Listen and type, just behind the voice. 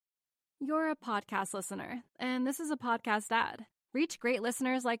You're a podcast listener, and this is a podcast ad. Reach great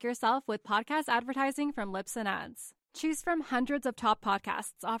listeners like yourself with podcast advertising from Libsyn Ads. Choose from hundreds of top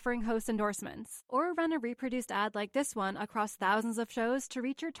podcasts offering host endorsements, or run a reproduced ad like this one across thousands of shows to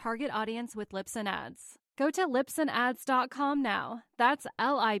reach your target audience with Libsyn Ads. Go to libsynads.com now. That's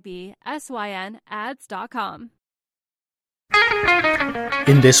LIBSYN ads.com.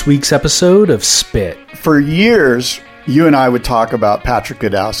 In this week's episode of Spit. For years, you and I would talk about Patrick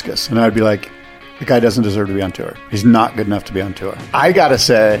Gudauskas, and I'd be like, the guy doesn't deserve to be on tour. He's not good enough to be on tour. I gotta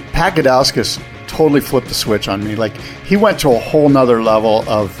say, Pat Gudauskas totally flipped the switch on me. Like, he went to a whole nother level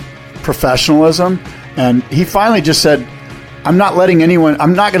of professionalism, and he finally just said, I'm not going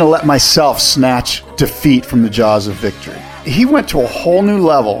to let myself snatch defeat from the jaws of victory. He went to a whole new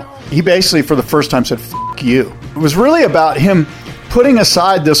level. He basically, for the first time, said, F*** you. It was really about him putting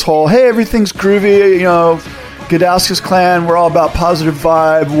aside this whole, hey, everything's groovy, Gudauskas Clan, we're all about positive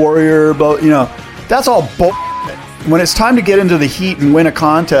vibe, warrior, but, that's all bull. When it's time to get into the heat and win a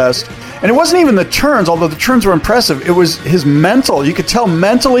contest, and it wasn't even the turns, although the turns were impressive, it was his mental. You could tell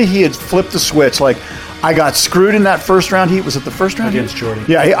mentally he had flipped the switch. Like, I got screwed in that first round heat. Was it the first round against Jordy?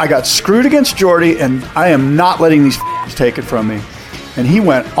 Yeah, I got screwed against Jordy, and I am not letting these take it from me. And he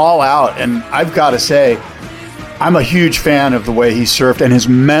went all out, and I've got to say, I'm a huge fan of the way he surfed and his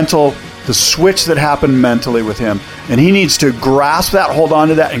mental, the switch that happened mentally with him. And he needs to grasp that, hold on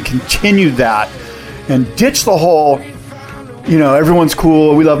to that, and continue that, and ditch the whole, everyone's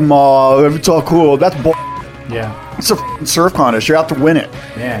cool, we love them all, it's all cool. That's bull. Yeah. It's a surf contest. You're out to win it.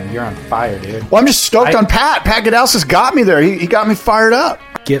 Man, you're on fire, dude. Well, I'm just stoked on Pat. Pat Gudauskas got me there. He got me fired up.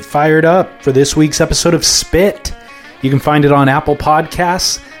 Get fired up for this week's episode of Spit. You can find it on Apple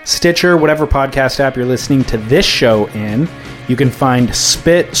Podcasts, Stitcher, whatever podcast app you're listening to this show in. You can find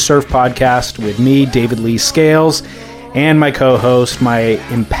Spit Surf Podcast with me, David Lee Scales, and my co-host, my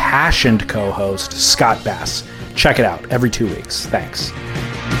impassioned co-host, Scott Bass. Check it out every 2 weeks. Thanks.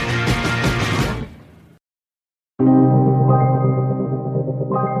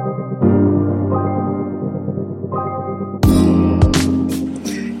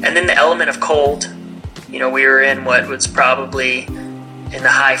 And then the element of cold. We were in what was probably in the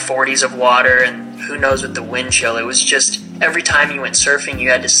high 40s of water, and who knows with the wind chill. It was just every time you went surfing, you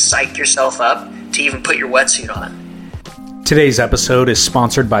had to psych yourself up to even put your wetsuit on. Today's episode is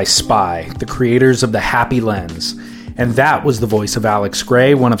sponsored by Spy, the creators of the Happy Lens. And that was the voice of Alex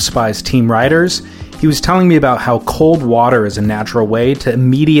Gray, one of Spy's team writers. He was telling me about how cold water is a natural way to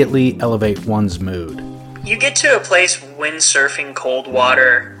immediately elevate one's mood. You get to a place when surfing cold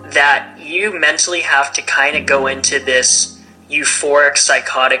water that you mentally have to kind of go into this euphoric,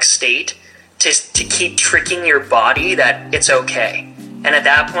 psychotic state to keep tricking your body that it's okay. And at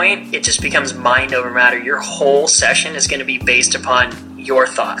that point, it just becomes mind over matter. Your whole session is going to be based upon your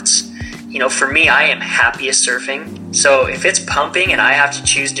thoughts. For me, I am happiest surfing. So if it's pumping and I have to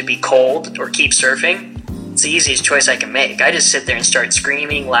choose to be cold or keep surfing, it's the easiest choice I can make. I just sit there and start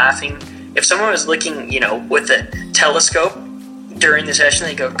screaming, laughing. If someone was looking, with a telescope during the session,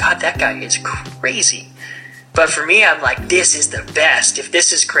 they go, God, that guy is crazy. But for me, I'm like, this is the best. If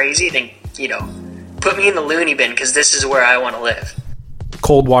this is crazy, then, put me in the loony bin because this is where I want to live.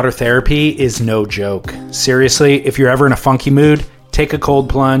 Cold water therapy is no joke. Seriously, if you're ever in a funky mood, take a cold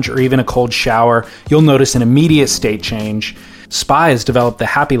plunge or even a cold shower. You'll notice an immediate state change. Spy has developed the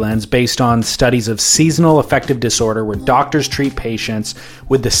Happy Lens based on studies of seasonal affective disorder where doctors treat patients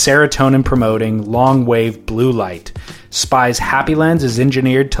with the serotonin-promoting long-wave blue light. Spy's Happy Lens is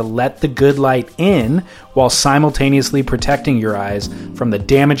engineered to let the good light in while simultaneously protecting your eyes from the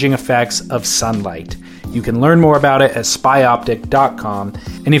damaging effects of sunlight. You can learn more about it at spyoptic.com.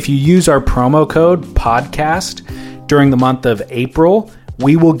 And if you use our promo code PODCAST during the month of April,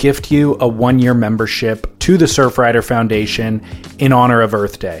 we will gift you a 1-year membership to the Surfrider Foundation in honor of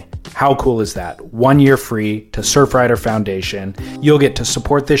Earth Day. How cool is that? 1 year free to Surfrider Foundation. You'll get to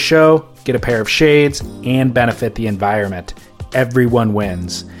support this show, get a pair of shades, and benefit the environment. Everyone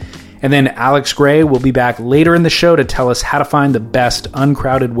wins. And then Alex Gray will be back later in the show to tell us how to find the best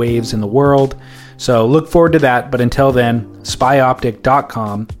uncrowded waves in the world. So look forward to that. But until then,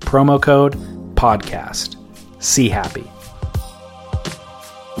 spyoptic.com, promo code PODCAST. See happy.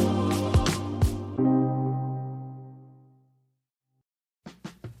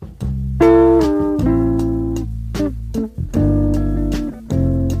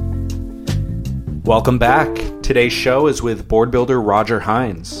 Welcome back. Today's show is with board builder Roger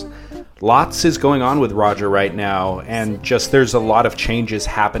Hines. Lots is going on with Roger right now, and just there's a lot of changes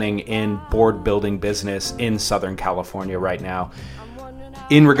happening in board building business in Southern California right now.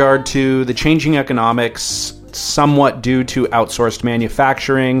 In regard to the changing economics, somewhat due to outsourced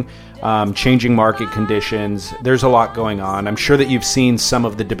manufacturing, changing market conditions. There's a lot going on. I'm sure that you've seen some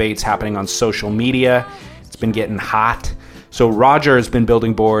of the debates happening on social media. It's been getting hot. So Roger has been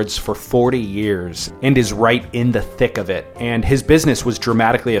building boards for 40 years and is right in the thick of it. And his business was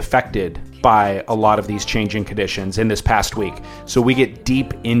dramatically affected by a lot of these changing conditions in this past week. So we get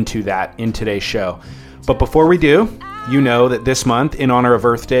deep into that in today's show. But before we do, you know that this month, in honor of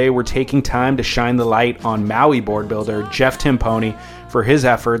Earth Day, we're taking time to shine the light on Maui board builder Jeff Timpone for his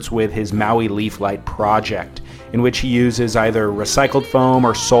efforts with his Maui Leaf Light project, in which he uses either recycled foam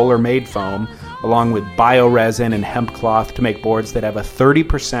or solar-made foam, along with bioresin and hemp cloth to make boards that have a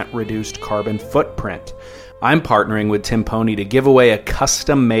 30% reduced carbon footprint. I'm partnering with Timpone to give away a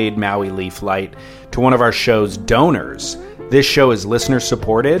custom-made Maui Leaf Light to one of our show's donors. This show is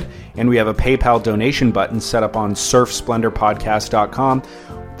listener-supported, and we have a PayPal donation button set up on surfsplendorpodcast.com.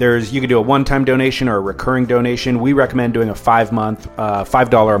 You can do a one-time donation or a recurring donation. We recommend doing a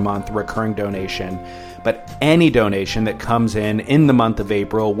 $5 a month recurring donation. But any donation that comes in the month of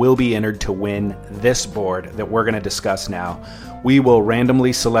April will be entered to win this board that we're going to discuss now. We will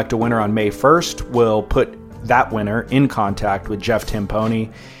randomly select a winner on May 1st. We'll put that winner in contact with Jeff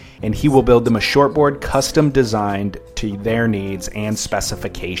Timpone, and he will build them a shortboard custom designed to their needs and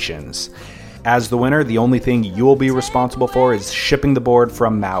specifications. As the winner, the only thing you'll be responsible for is shipping the board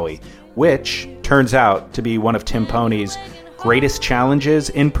from Maui, which turns out to be one of Timpone's greatest challenges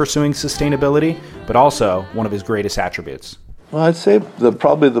in pursuing sustainability, but also one of his greatest attributes. Well, I'd say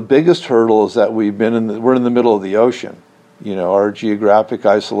probably the biggest hurdle is that we're in the middle of the ocean. You know, our geographic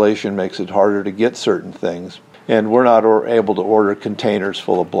isolation makes it harder to get certain things, and we're not able to order containers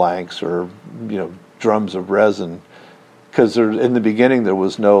full of blanks or, drums of resin, because in the beginning there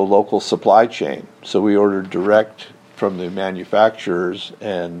was no local supply chain. So we ordered direct from the manufacturers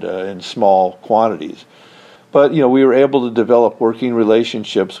and in small quantities. But, we were able to develop working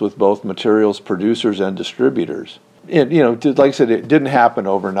relationships with both materials producers and distributors. And, like I said, it didn't happen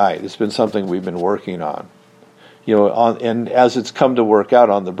overnight. It's been something we've been working on. And as it's come to work out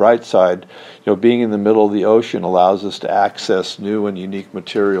on the bright side, being in the middle of the ocean allows us to access new and unique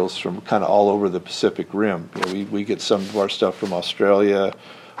materials from kind of all over the Pacific Rim. We get some of our stuff from Australia,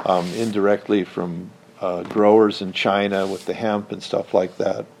 indirectly from growers in China with the hemp and stuff like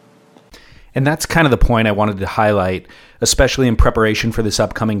that. And that's kind of the point I wanted to highlight, especially in preparation for this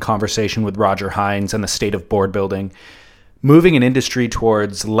upcoming conversation with Roger Hines and the state of board building. Moving an industry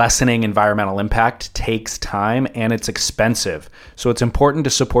towards lessening environmental impact takes time and it's expensive. So it's important to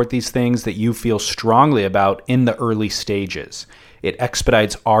support these things that you feel strongly about in the early stages. It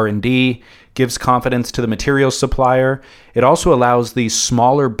expedites R&D, gives confidence to the materials supplier. It also allows these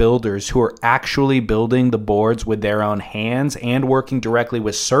smaller builders who are actually building the boards with their own hands and working directly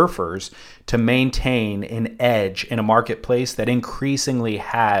with surfers to maintain an edge in a marketplace that increasingly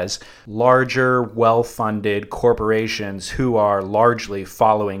has larger, well-funded corporations who are largely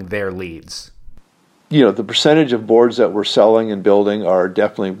following their leads. The percentage of boards that we're selling and building are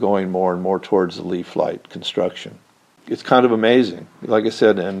definitely going more and more towards the Leaf Light construction. It's kind of amazing, like I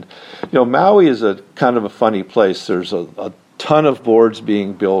said, and Maui is a kind of a funny place. There's a ton of boards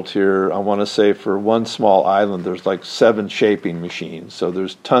being built here. I want to say for one small island, there's like 7 shaping machines. So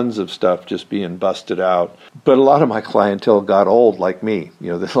there's tons of stuff just being busted out. But a lot of my clientele got old, like me.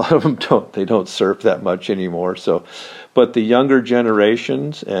 A lot of them don't surf that much anymore. So, but the younger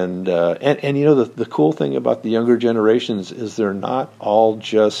generations and the cool thing about the younger generations is they're not all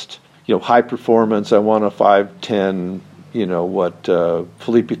just high performance. I want a 510. What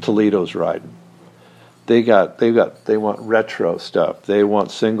Felipe Toledo's riding. They want retro stuff. They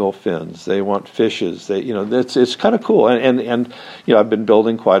want single fins. They want fishes. It's kind of cool. And I've been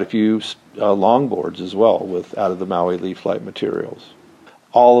building quite a few longboards as well out of the Maui Leaf Light materials.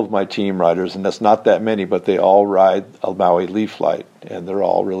 All of my team riders, and that's not that many, but they all ride a Maui Leaf Light, and they're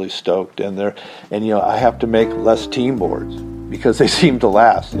all really stoked. And I have to make less team boards because they seem to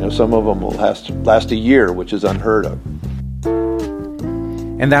last. Some of them will last a year, which is unheard of.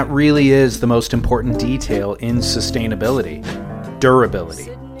 And that really is the most important detail in sustainability: durability.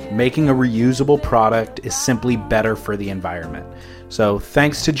 Making a reusable product is simply better for the environment. So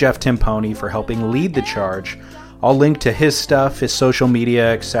thanks to Jeff Timpone for helping lead the charge. I'll link to his stuff, his social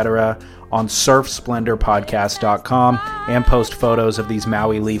media, etc. on surfsplendorpodcast.com and post photos of these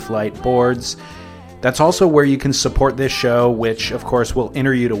Maui Leaf Light boards. That's also where you can support this show, which of course will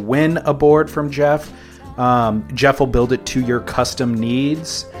enter you to win a board from Jeff. Jeff will build it to your custom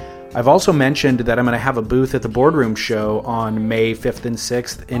needs. I've also mentioned that I'm going to have a booth at the Boardroom Show on May 5th and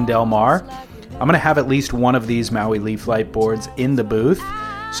 6th in Del Mar. I'm going to have at least one of these Maui Leaf Light boards in the booth.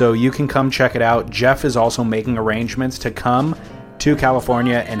 So you can come check it out. Jeff is also making arrangements to come to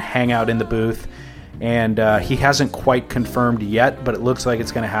California and hang out in the booth. And he hasn't quite confirmed yet, but it looks like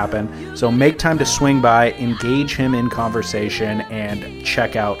it's going to happen. So make time to swing by, engage him in conversation, and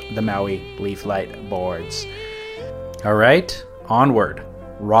check out the Maui Leaf Light boards. All right, onward.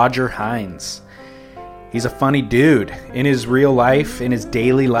 Roger Hines. He's a funny dude. In his real life, in his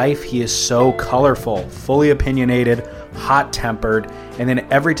daily life, he is so colorful, fully opinionated, hot-tempered, and then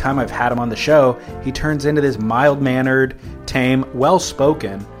every time I've had him on the show, he turns into this mild-mannered, tame,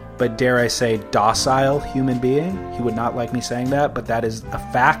 well-spoken, but dare I say, docile human being. He would not like me saying that, but that is a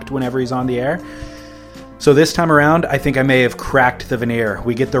fact whenever he's on the air. So this time around, I think I may have cracked the veneer.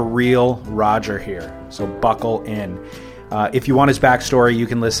 We get the real Roger here, so buckle in. If you want his backstory, you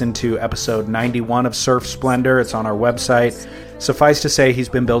can listen to episode 91 of Surf Splendor. It's on our website. Suffice to say, he's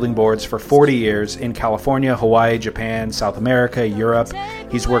been building boards for 40 years in California, Hawaii, Japan, South America, Europe.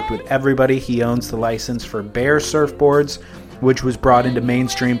 He's worked with everybody. He owns the license for Bear surfboards, which was brought into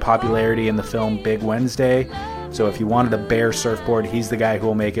mainstream popularity in the film Big Wednesday. So if you wanted a Bear surfboard, he's the guy who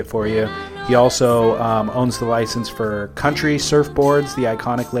will make it for you. He also owns the license for Country Surfboards, the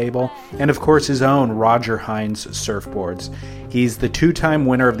iconic label, and of course his own Roger Hines surfboards. He's the two-time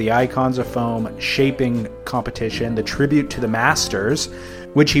winner of the Icons of Foam shaping competition, the tribute to the Masters,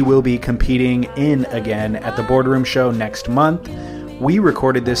 which he will be competing in again at the Boardroom Show next month. We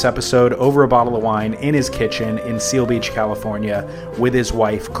recorded this episode over a bottle of wine in his kitchen in Seal Beach, California, with his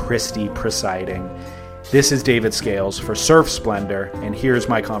wife, Christy, presiding. This is David Scales for Surf Splendor, and here's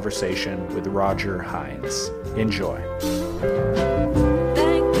my conversation with Roger Hines. Enjoy.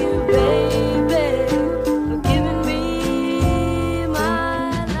 Thank you, baby, for giving me my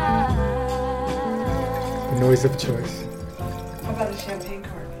life. The noise of choice. How about a champagne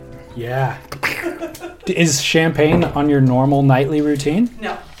cork? Yeah. Is champagne on your normal nightly routine?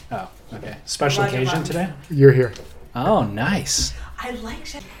 No, Oh, okay. Special Like a occasion month. today? You're here. Oh, nice. I like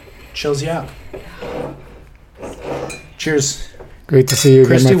champagne. Chills you out. Cheers. Great to see you again,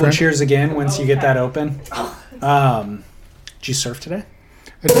 Christy, my we'll friend. cheers again once you get that open. Did you surf today?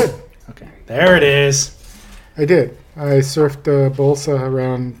 I did. Okay. There it is. I did. I surfed Bolsa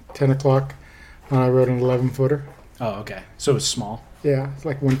around 10 o'clock when I rode an 11-footer. Oh, okay. So it's small. Yeah, it's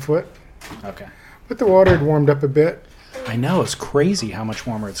like 1 foot. Okay. But the water had warmed up a bit. I know. It's crazy how much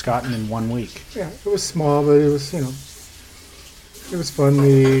warmer it's gotten in 1 week. Yeah, it was small, but it was, it was fun.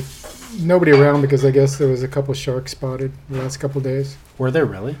 Nobody around because I guess there was a couple sharks spotted the last couple days. Were there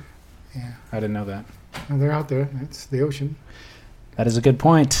really? Yeah. I didn't know that. Well, they're out there. It's the ocean. That is a good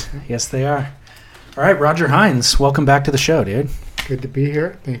point. Yes, they are. All right, Roger Hines, welcome back to the show, dude. Good to be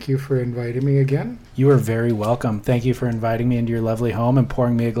here. Thank you for inviting me again. You are very welcome. Thank you for inviting me into your lovely home and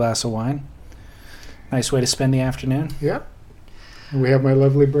pouring me a glass of wine. Nice way to spend the afternoon. Yep. And we have my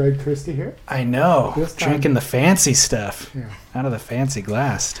lovely bride, Christy, here. I know. This time- Drinking the fancy stuff. Yeah. Out of the fancy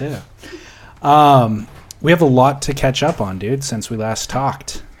glass, too. We have a lot to catch up on, dude, since we last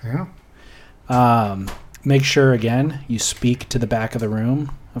talked. Yeah. Make sure, again, you speak to the back of the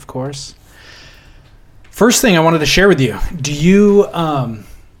room, of course. First thing I wanted to share with you.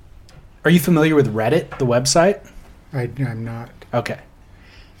 Are you familiar with Reddit, the website? I'm not. Okay.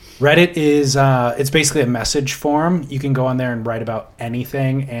 Reddit is, it's basically a message forum. You can go on there and write about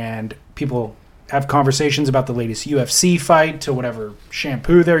anything, and people have conversations about the latest UFC fight to whatever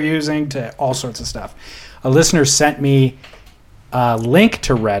shampoo they're using to all sorts of stuff. A listener sent me a link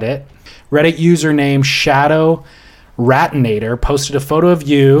to Reddit. Reddit username Shadow Ratinator posted a photo of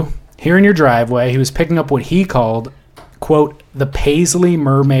you here in your driveway. He was picking up what he called, quote, the Paisley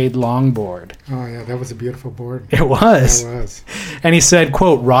Mermaid longboard. Oh, yeah, that was a beautiful board. It was. That was. And he said,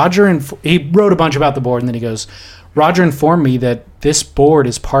 quote, he wrote a bunch about the board, and then he goes, Roger informed me that this board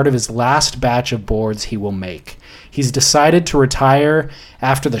is part of his last batch of boards he will make. He's decided to retire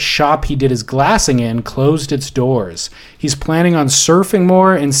after the shop he did his glassing in closed its doors. He's planning on surfing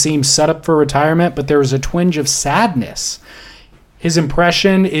more and seems set up for retirement, but there is a twinge of sadness. His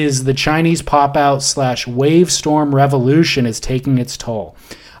impression is the Chinese pop-out / wave storm revolution is taking its toll.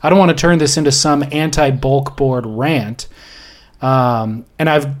 I don't want to turn this into some anti-bulk board rant. And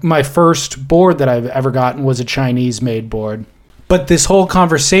my first board that I've ever gotten was a Chinese-made board. But this whole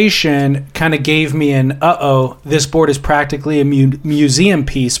conversation kind of gave me an, this board is practically a museum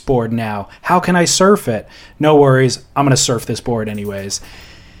piece board now. How can I surf it? No worries, I'm going to surf this board anyways.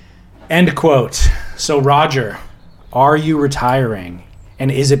 End quote. So, Roger, are you retiring? And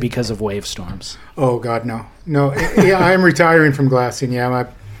is it because of wave storms? Oh, God, no. No, yeah, I'm retiring from glassing.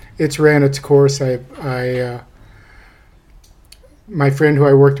 Yeah, it's ran its course. My friend who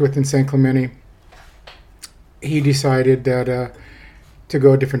I worked with in San Clemente, he decided that to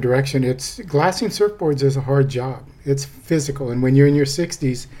go a different direction. It's glassing surfboards is a hard job. It's physical, and when you're in your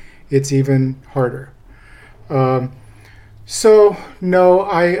 60s, it's even harder. So no,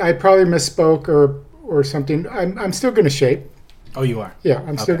 I probably misspoke or something. I'm still going to shape. Oh, you are? Yeah,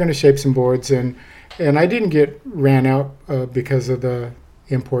 I'm still going to shape some boards, and I didn't get ran out because of the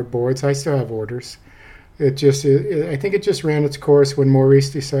import boards. I still have orders. I think it just ran its course when Maurice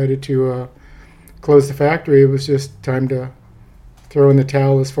decided to close the factory. It was just time to throw in the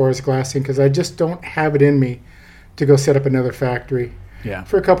towel as far as glassing, because I just don't have it in me to go set up another factory. Yeah.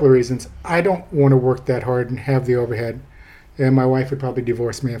 For a couple of reasons. I don't want to work that hard and have the overhead, and my wife would probably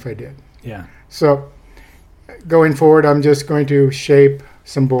divorce me if I did. Yeah. So going forward, I'm just going to shape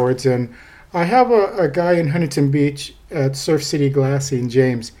some boards, and I have a guy in Huntington Beach at Surf City Glassing,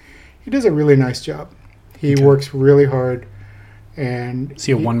 James. He does a really nice job. He works really hard, and Is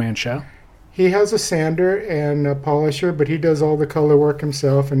he a one-man show? he has a sander and a polisher, but he does all the color work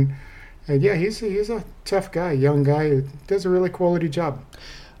himself, and yeah, he's a tough guy, young guy who does a really quality job.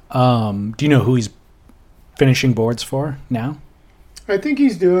 Do you know who he's finishing boards for now? I think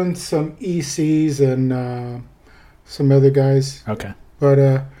he's doing some ECs and some other guys. Okay.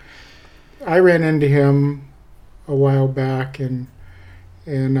 But I ran into him a while back, and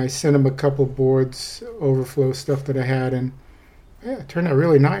I sent him a couple boards, overflow stuff that I had, and yeah, it turned out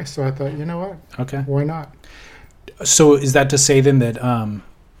really nice. So I thought, you know what? Okay. Why not? So is that to say then that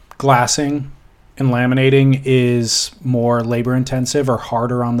glassing and laminating is more labor intensive or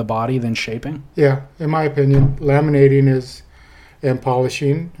harder on the body than shaping? Yeah, in my opinion, laminating and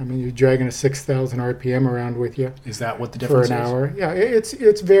polishing. I mean, you're dragging a 6,000 RPM around with you Is that what the for difference an is? hour. Yeah,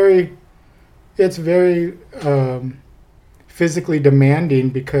 it's very physically demanding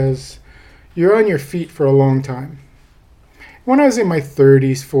because you're on your feet for a long time. When I was in my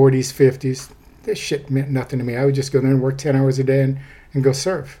 30s, 40s, 50s, this shit meant nothing to me. I would just go there and work 10 hours a day and go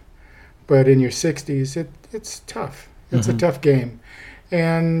surf. But in your 60s, it's tough. It's a tough game.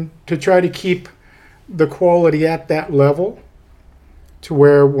 And to try to keep the quality at that level to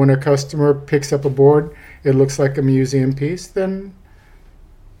where when a customer picks up a board, it looks like a museum piece, then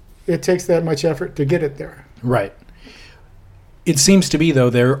it takes that much effort to get it there. Right. It seems to be, though,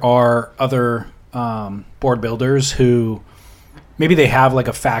 there are other board builders who maybe they have like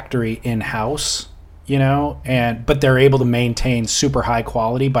a factory in-house, you know, but they're able to maintain super high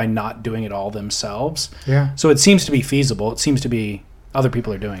quality by not doing it all themselves. Yeah. So it seems to be feasible. It seems to be other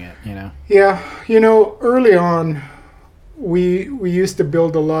people are doing it, you know. Yeah, you know, early on, we used to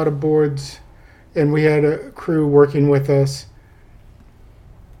build a lot of boards, and we had a crew working with us.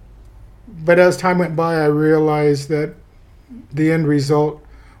 But as time went by, I realized that the end result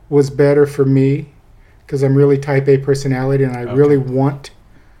was better for me because I'm really type A personality, and I really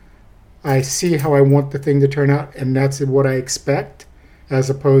I see how I want the thing to turn out, and that's what I expect, as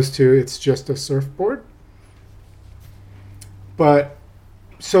opposed to it's just a surfboard. But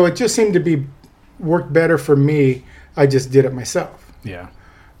so it just seemed to be worked better for me. I just did it myself. Yeah.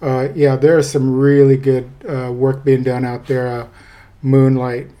 Yeah, there is some really good work being done out there.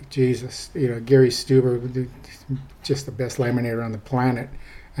 Moonlight, Jesus, you know, Gary Stuber, just the best laminator on the planet,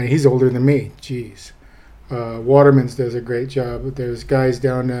 and he's older than me. Jeez. Waterman's does a great job. There's guys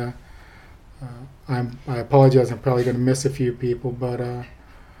down. I apologize. I'm probably going to miss a few people, but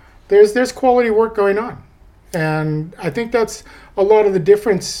there's quality work going on, and I think that's a lot of the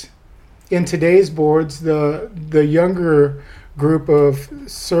difference in today's boards. The younger group of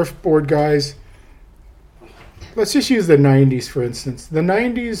surfboard guys. Let's just use the 90s, for instance. The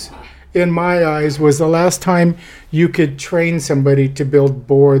 90s, in my eyes, was the last time you could train somebody to build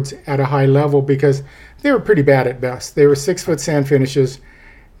boards at a high level because they were pretty bad at best. They were 6-foot sand finishes,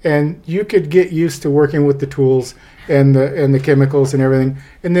 and you could get used to working with the tools and the chemicals and everything,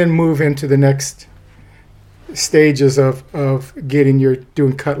 and then move into the next stages of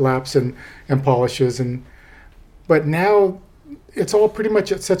doing cut laps and polishes. But now it's all pretty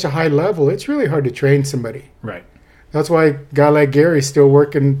much at such a high level, it's really hard to train somebody. Right. That's why a guy like Gary's still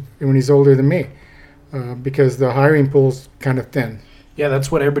working when he's older than me, because the hiring pool's kind of thin. Yeah,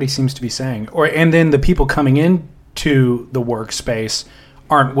 that's what everybody seems to be saying. And then the people coming into the workspace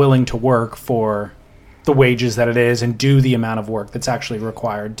aren't willing to work for the wages that it is and do the amount of work that's actually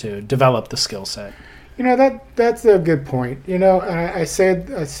required to develop the skill set. You know, that's a good point. You know, I said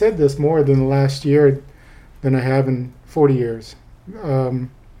this more than the last year than I have in 40 years.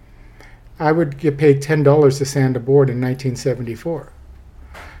 I would get paid $10 to sand a board in 1974.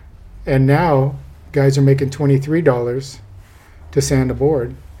 And now guys are making $23 to sand a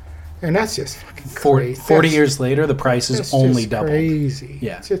board. And that's just fucking crazy. 40 years later, the price is only doubled. Crazy.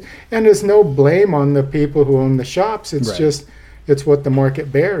 Yeah. And there's no blame on the people who own the shops. It's Right. just it's what the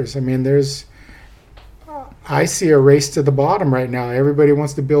market bears. I mean, I see a race to the bottom right now. Everybody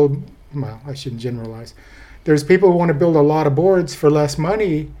wants to build, well, I shouldn't generalize. There's people who want to build a lot of boards for less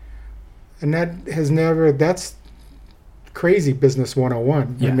money, and that's crazy business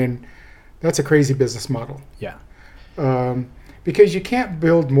 101. Yeah. I mean, that's a crazy business model. Yeah. Because you can't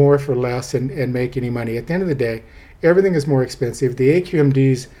build more for less and make any money. At the end of the day, everything is more expensive. The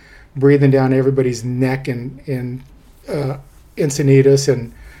AQMD's breathing down everybody's neck in Encinitas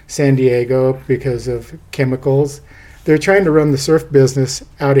and San Diego because of chemicals. They're trying to run the surf business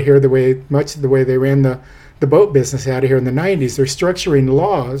out of here much the way they ran the boat business out of here in the 90s. They're structuring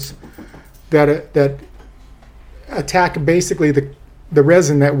laws that attack basically the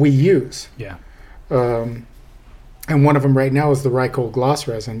resin that we use. Yeah. And one of them right now is the Rycold gloss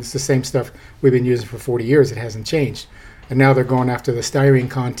resin. It's the same stuff we've been using for 40 years. It hasn't changed. And now they're going after the styrene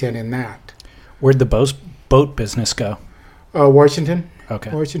content in that. Where'd the boat business go? Washington.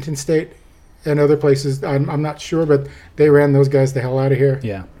 Okay. Washington State and other places. I'm not sure, but they ran those guys the hell out of here.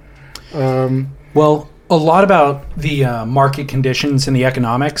 Yeah. Well, a lot about the market conditions and the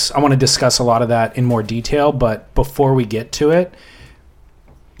economics. I want to discuss a lot of that in more detail, but before we get to it,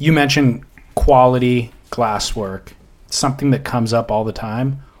 you mentioned quality glasswork, something that comes up all the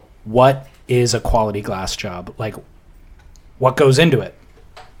time. What is a quality glass job? Like, what goes into it?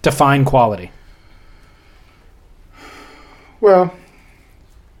 Define quality. Well,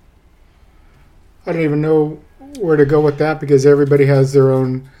 I don't even know where to go with that because everybody has their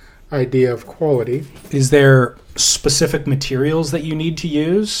own idea of quality. Is there specific materials that you need to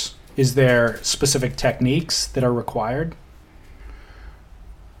use? Is there specific techniques that are required?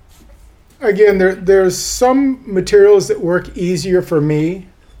 Again, there's some materials that work easier for me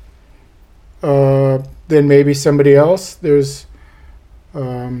than maybe somebody else.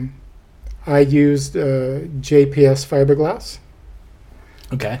 I used JPS fiberglass.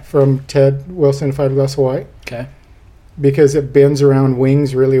 Okay. From Ted Wilson Fiberglass Hawaii. Okay. Because it bends around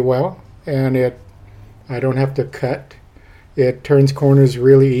wings really well, and I don't have to cut. It turns corners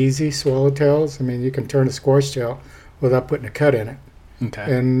really easy, swallowtails. I mean, you can turn a squash tail without putting a cut in it.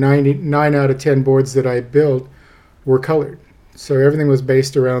 Okay. And 9 out of 10 boards that I built were colored. So everything was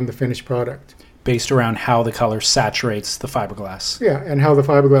based around the finished product. Based around how the color saturates the fiberglass. Yeah, and how the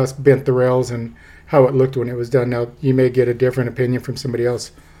fiberglass bent the rails and how it looked when it was done. Now, you may get a different opinion from somebody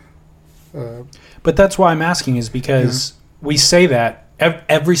else. But that's why I'm asking is because we say that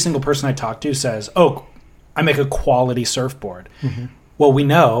every single person I talk to says, oh, I make a quality surfboard. Mm-hmm. Well, we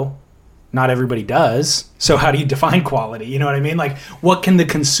know not everybody does. So how do you define quality? You know what I mean? Like, what can the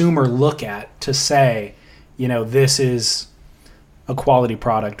consumer look at to say, this is a quality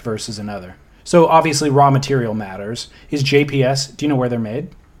product versus another? So obviously raw material matters. Is JPS, do you know where they're made?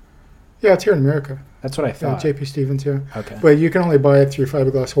 Yeah, it's here in America. That's what I thought. JP Stevens, yeah. Okay. But you can only buy it through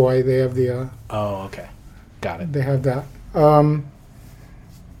Fiberglass Hawaii. They have the... oh, okay. Got it. They have that.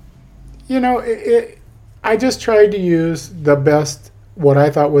 I just tried to use the best, what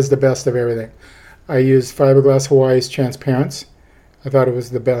I thought was the best of everything. I used Fiberglass Hawaii's Transparents. I thought it was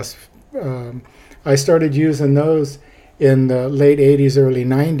the best. I started using those in the late 80s, early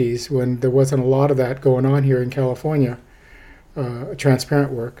 90s when there wasn't a lot of that going on here in California,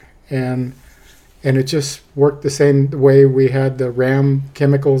 transparent work. And it just worked the same way we had the RAM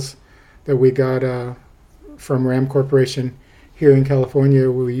chemicals that we got from RAM Corporation here in California.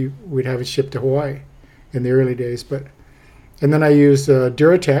 We'd have it shipped to Hawaii in the early days. And then I used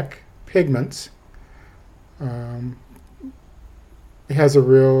Duratec pigments. It has a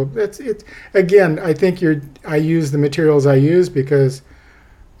real, again, I think I use the materials I use because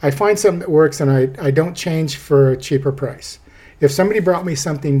I find something that works and I don't change for a cheaper price. If somebody brought me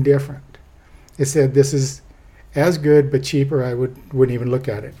something different, it said this is as good but cheaper, I wouldn't even look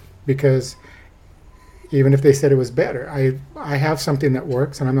at it, because even if they said it was better, I have something that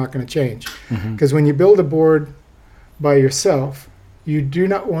works and I'm not going to change. Because when you build a board by yourself, you do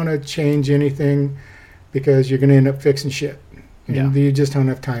not want to change anything because you're going to end up fixing shit. And you just don't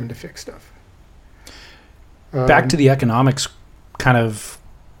have time to fix stuff. Back to the economics kind of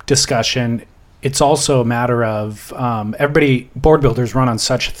discussion, it's also a matter of board builders run on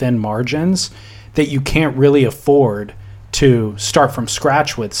such thin margins that you can't really afford to start from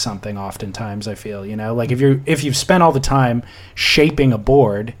scratch with something oftentimes, I feel, like if you've spent all the time shaping a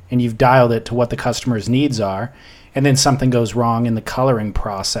board and you've dialed it to what the customer's needs are, and then something goes wrong in the coloring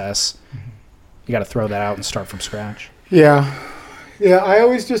process, you got to throw that out and start from scratch. Yeah, I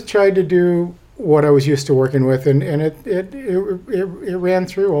always just tried to do what I was used to working with, and it ran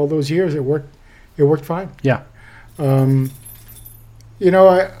through all those years. It worked fine. Yeah. I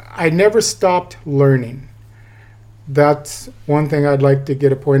never stopped learning, that's one thing I'd like to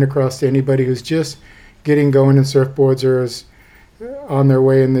get a point across to anybody who's just getting going in surfboards or is on their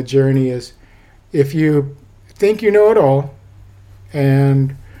way in the journey is if you think you know it all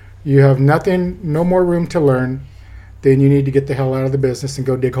and you have no more room to learn, then you need to get the hell out of the business and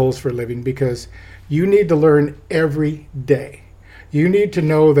go dig holes for a living, because you need to learn every day. You need to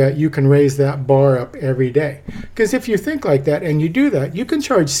know that you can raise that bar up every day. Because if you think like that and you do that, you can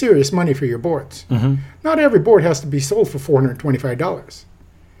charge serious money for your boards. Not every board has to be sold for $425.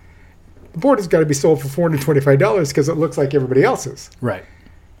 The board has got to be sold for $425 because it looks like everybody else's. Right.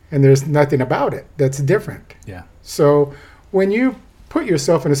 And there's nothing about it that's different. Yeah. So when you put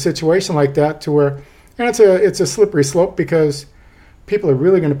yourself in a situation like that to where, and it's a slippery slope because people are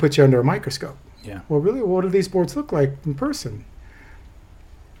really going to put you under a microscope. Yeah. Well, really, what do these boards look like in person?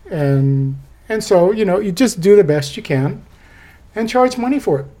 And so, you just do the best you can and charge money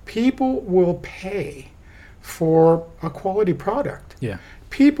for it. People will pay for a quality product. Yeah.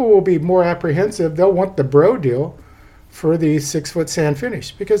 People will be more apprehensive. They'll want the bro deal for the 6-foot sand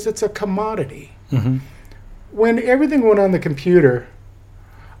finish because it's a commodity. When everything went on the computer,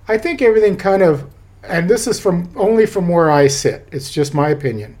 I think everything kind of, and this is only from where I sit, it's just my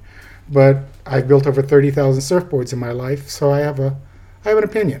opinion, but I've built over 30,000 surfboards in my life, so I have an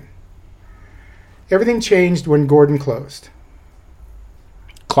opinion. Everything changed when Gordon closed.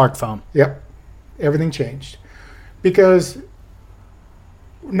 Clark Foam. Yep. Everything changed. Because,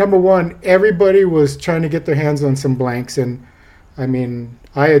 number one, everybody was trying to get their hands on some blanks. And, I mean,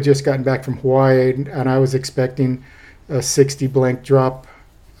 I had just gotten back from Hawaii, and I was expecting a 60 blank drop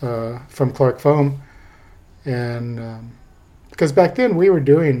from Clark Foam. And because back then we were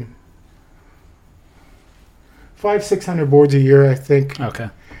doing 500-600 boards a year, I think. Okay.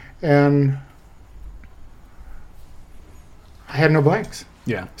 And I had no blanks.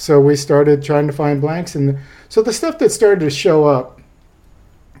 Yeah. So we started trying to find blanks. And so the stuff that started to show up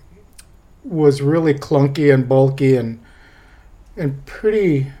was really clunky and bulky and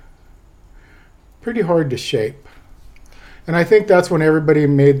pretty hard to shape. And I think that's when everybody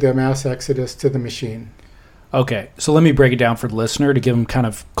made the mass exodus to the machine. Okay. So let me break it down for the listener to give them kind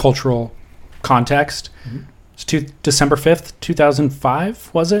of cultural context. It's December 5th,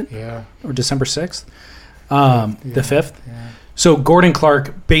 2005, was it? Yeah. Or December 6th? The 5th? Yeah. So Gordon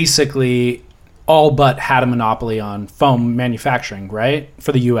Clark basically all but had a monopoly on foam manufacturing, right?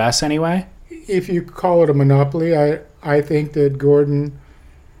 For the U.S. anyway? If you call it a monopoly, I think that Gordon,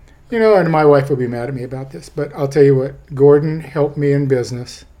 and my wife will be mad at me about this, but I'll tell you what, Gordon helped me in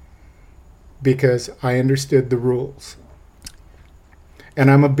business because I understood the rules. And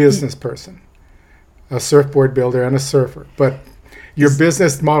I'm a business person, a surfboard builder and a surfer, but your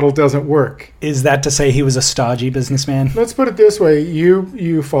business model doesn't work. Is that to say he was a stodgy businessman? Let's put it this way.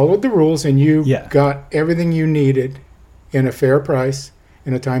 You followed the rules and you Yeah. got everything you needed in a fair price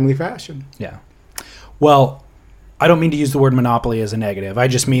in a timely fashion. Yeah. Well, I don't mean to use the word monopoly as a negative. I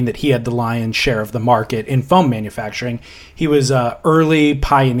just mean that he had the lion's share of the market in foam manufacturing. He was an early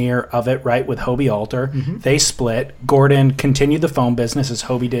pioneer of it, right, with Hobie Alter. They split. Gordon continued the foam business as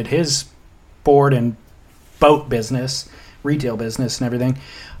Hobie did his board and boat business, retail business and everything.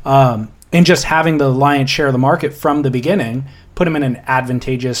 And just having the lion's share of the market from the beginning put him in an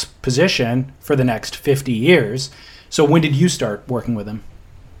advantageous position for the next 50 years. So when did you start working with him?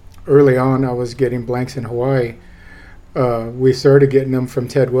 Early on, I was getting blanks in Hawaii. We started getting them from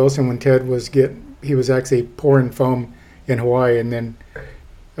Ted Wilson when Ted he was actually pouring foam in Hawaii, and then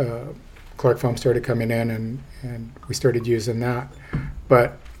Clark Foam started coming in, and we started using that.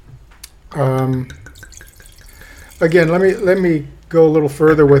 But again, let me go a little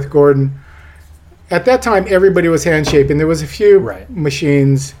further with Gordon. At that time, everybody was hand shaping. There was a few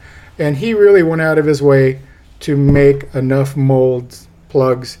machines, and he really went out of his way to make enough molds,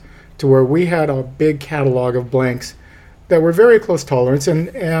 plugs, to where we had a big catalog of blanks that were very close tolerance.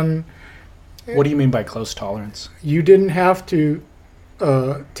 And What do you mean by close tolerance? you didn't have to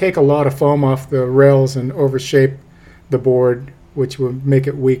take a lot of foam off the rails and overshape the board, which would make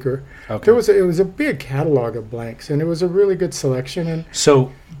it weaker. Okay. It was a big catalog of blanks, and it was a really good selection. And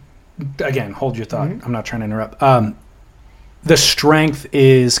So, again, hold your thought. I'm not trying to interrupt. The strength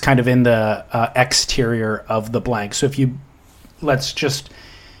is kind of in the exterior of the blank. So if you, let's just,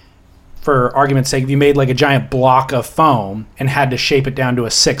 for argument's sake, if you made like a giant block of foam and had to shape it down to a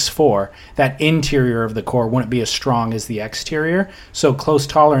 6'4", that interior of the core wouldn't be as strong as the exterior. So close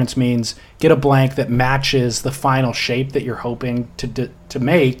tolerance means get a blank that matches the final shape that you're hoping to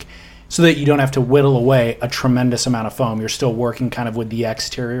make, so that you don't have to whittle away a tremendous amount of foam. You're still working kind of with the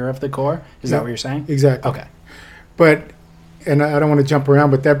exterior of the core. Is that what you're saying? Exactly. Okay. But, and I don't want to jump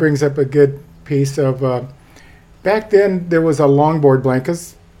around, but that brings up a good piece of back then there was a longboard blank,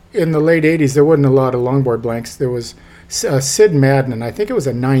 because in the late 80s there wasn't a lot of longboard blanks. There was Sid Madden, I think it was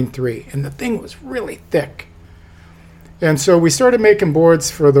a 9.3, and the thing was really thick. And so we started making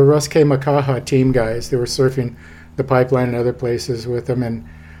boards for the Russ K. Makaha team guys. They were surfing the Pipeline and other places with them. And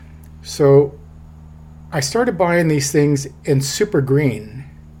so I started buying these things in super green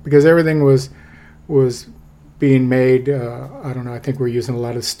because everything was being made. I don't know, I think we were using a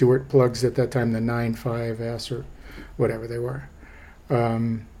lot of Stewart plugs at that time, the 9.5S or whatever they were.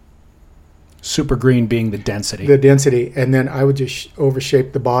 Super green being the density. The density. And then I would just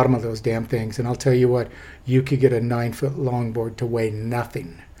overshape the bottom of those damn things. And I'll tell you what, you could get a 9-foot longboard to weigh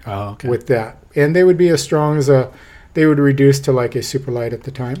nothing with that. And they would be as strong as they would reduce to like a super light at the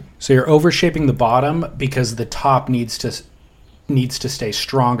time. So you're overshaping the bottom because the top needs to stay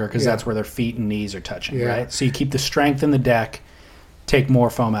stronger because that's where their feet and knees are touching, right? So you keep the strength in the deck, take more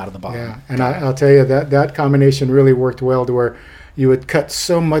foam out of the bottom. Yeah, and I'll tell you that combination really worked well to where you would cut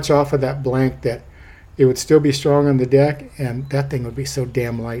so much off of that blank that it would still be strong on the deck, and that thing would be so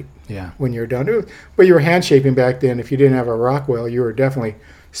damn light when you're done. But you were hand shaping back then. If you didn't have a Rockwell, you were definitely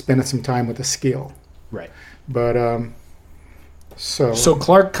spending some time with a skill. Right. But so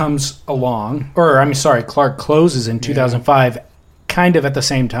Clark comes along, Clark closes in 2005, kind of at the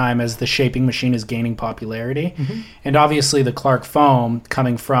same time as the shaping machine is gaining popularity. Mm-hmm. And obviously the Clark foam,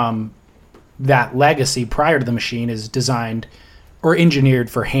 coming from that legacy prior to the machine, is designed or engineered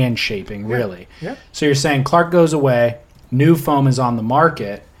for hand shaping, really. Yeah. So you're saying Clark goes away, new foam is on the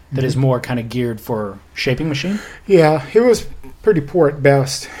market that is more kind of geared for shaping machine? Yeah, it was pretty poor at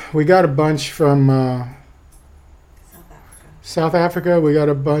best. We got a bunch from South Africa. We got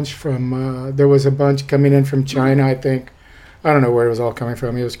a bunch from, there was a bunch coming in from China, I think. I don't know where it was all coming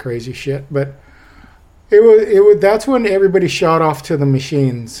from. It was crazy shit. But it was that's when everybody shot off to the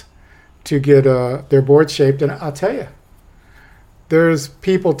machines to get their board shaped. And I'll tell you, there's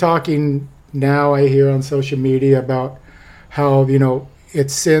people talking now, I hear on social media, about how,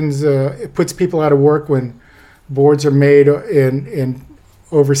 it puts people out of work when boards are made in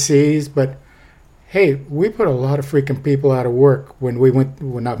overseas. But hey, we put a lot of freaking people out of work when we went,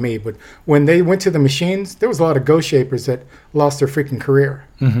 well, not me, but when they went to the machines, there was a lot of Go Shapers that lost their freaking career.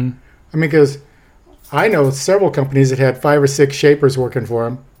 Mm-hmm. I mean, because I know several companies that had 5 or 6 shapers working for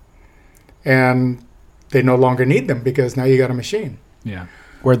them, and they no longer need them because now you got a machine. Yeah.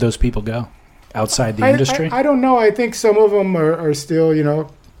 Where'd those people go? Outside the industry? I don't know. I think some of them are still,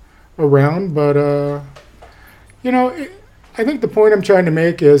 around. But, I think the point I'm trying to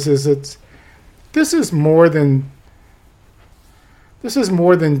make is this is more than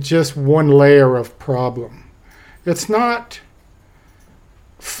just one layer of problem. It's not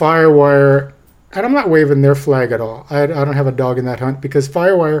Firewire, and I'm not waving their flag at all. I don't have a dog in that hunt because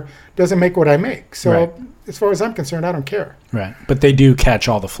Firewire doesn't make what I make. So as far as I'm concerned, I don't care. Right. But they do catch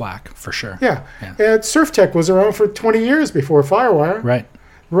all the flack, for sure. Yeah. And Surf Tech was around for 20 years before Firewire. Right.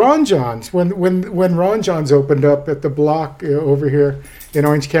 Ron Johns, when Ron Johns opened up at the block over here in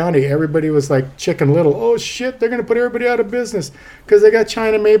Orange County, everybody was like Chicken Little. Oh shit, they're going to put everybody out of business because they got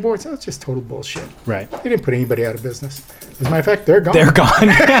China-made boards. That's just total bullshit. Right. They didn't put anybody out of business. As a matter of fact, they're gone. They're gone.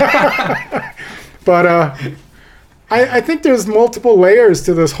 But I think there's multiple layers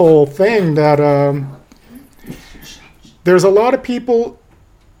to this whole thing. That there's a lot of people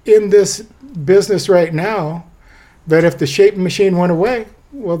in this business right now that if the shaping machine went away,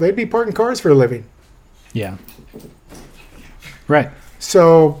 well, they'd be parking cars for a living. Yeah. Right.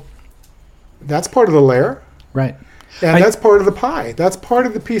 So that's part of the layer. Right. And that's part of the pie. That's part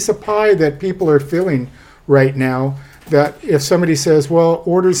of the piece of pie that people are feeling right now, that if somebody says, well,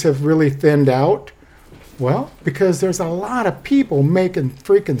 orders have really thinned out, well, because there's a lot of people making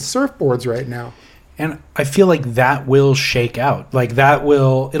freaking surfboards right now. And I feel like that will shake out. Like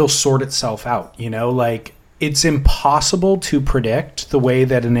it'll sort itself out, like it's impossible to predict the way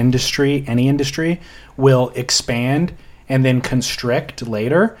that any industry will expand and then constrict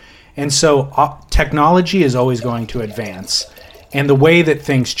later. And so technology is always going to advance. And the way that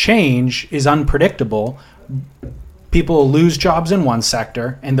things change is unpredictable. People will lose jobs in one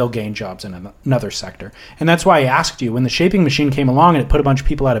sector and they'll gain jobs in another sector. And that's why I asked you, when the shaping machine came along and it put a bunch of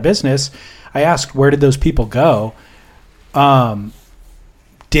people out of business, I asked, where did those people go?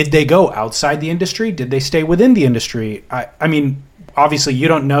 Did they go outside the industry? Did they stay within the industry? I mean, obviously you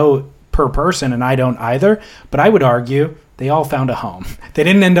don't know per person, and I don't either, but I would argue they all found a home. They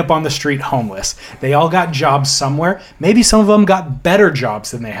didn't end up on the street homeless. They all got jobs somewhere. Maybe some of them got better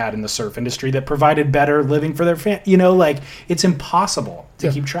jobs than they had in the surf industry that provided better living for their family. It's impossible to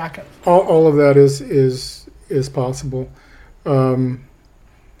keep track of. All of that is possible.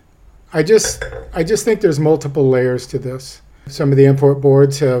 I just think there's multiple layers to this. Some of the import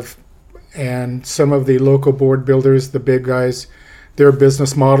boards have, and some of the local board builders, the big guys, their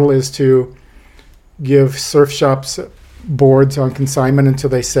business model is to give surf shops boards on consignment until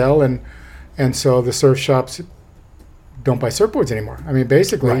they sell, and so the surf shops don't buy surfboards anymore. I mean,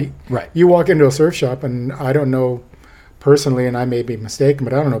 basically, Right. you walk into a surf shop, and I don't know personally, and I may be mistaken,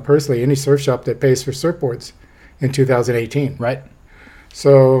 but I don't know personally any surf shop that pays for surfboards in 2018. Right.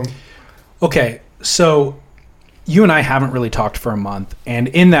 So, Okay, so you and I haven't really talked for a month, and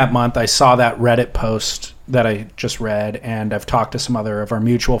in that month I saw that Reddit post that I just read, and I've talked to some other of our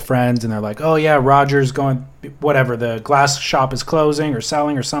mutual friends, and they're like, oh yeah, Roger's going, whatever, the glass shop is closing or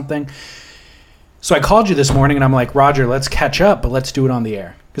selling or something. So I called you this morning, and I'm like, Roger, let's catch up, but let's do it on the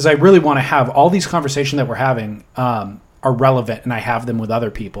air. Because I really want to have all these conversations that we're having are relevant, and I have them with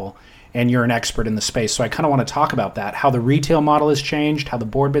other people, and you're an expert in the space. So I kind of want to talk about that, how the retail model has changed, how the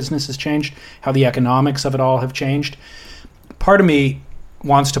board business has changed, how the economics of it all have changed. Part of me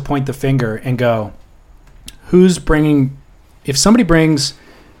wants to point the finger and go, who's bringing, if somebody brings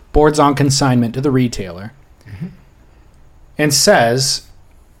boards on consignment to the retailer and says,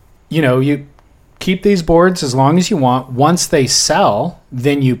 you know, you keep these boards as long as you want. Once they sell,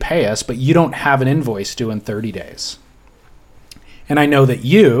 then you pay us, but you don't have an invoice due in 30 days. And I know that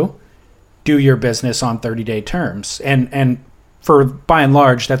you do your business on 30-day terms. And for by and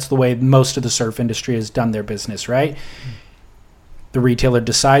large, that's the way most of the surf industry has done their business, right? The retailer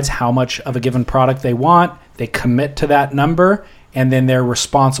decides how much of a given product they want. They commit to that number, and then they're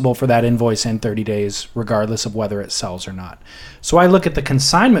responsible for that invoice in 30 days, regardless of whether it sells or not. So I look at the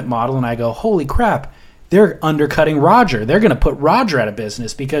consignment model and I go, holy crap, they're undercutting Roger. They're going to put Roger out of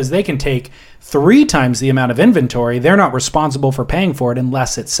business because they can take 3 times the amount of inventory. They're not responsible for paying for it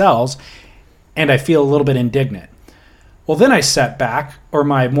unless it sells. And I feel a little bit indignant. Well, then I step back, or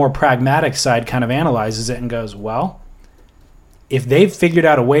my more pragmatic side kind of analyzes it and goes, well, if they've figured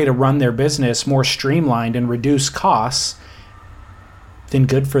out a way to run their business more streamlined and reduce costs, then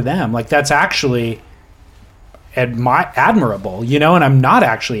good for them. Like, that's actually admirable, you know, and I'm not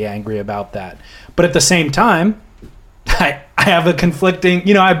actually angry about that. But at the same time, I have a conflicting,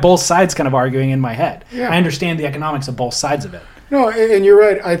 you know, I have both sides kind of arguing in my head. Yeah. I understand the economics of both sides of it. no, and you're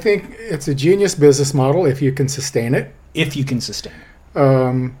right. I think it's a genius business model if you can sustain it. If you can sustain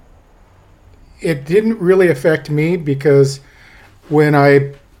it. It didn't really affect me because when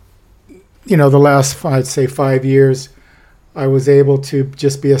I, you know, the last, I'd say 5 years, I was able to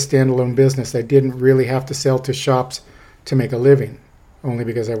just be a standalone business. I didn't really have to sell to shops to make a living, only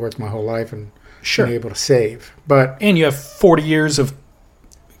because I worked my whole life and Sure. been able to save. But And you have 40 years of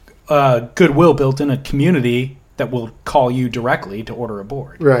goodwill built in a community that will call you directly to order a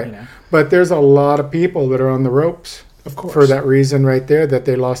board. right, You know? but there's a lot of people that are on the ropes, Of course. for that reason right there, that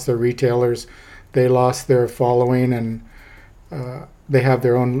they lost their retailers, they lost their following, and they have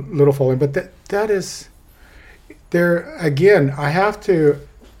their own little following. But that is, there again, I have to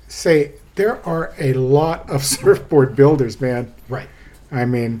say, there are a lot of surfboard builders, man. Right. I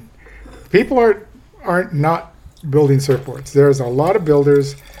mean, people aren't not building surfboards. There's a lot of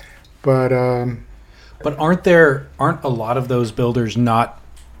builders, but But aren't a lot of those builders not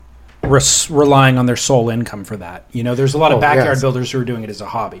relying on their sole income for that? You know, there's a lot of Oh, backyard yes. builders who are doing it as a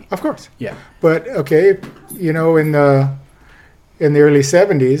hobby. of course. Yeah. But okay, you know, in the early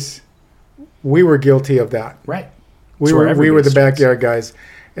 '70s, we were guilty of that. Right. We It's where were the everybody starts. backyard guys,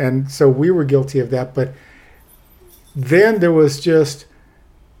 and so we were guilty of that. But then there was just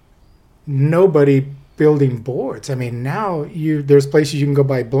nobody building boards. I mean, now there's places you can go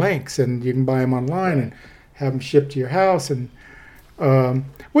buy blanks, and you can buy them online and have them shipped to your house, and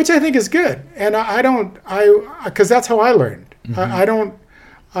which I think is good. And because that's how I learned. Mm-hmm.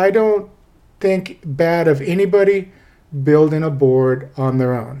 I don't think bad of anybody building a board on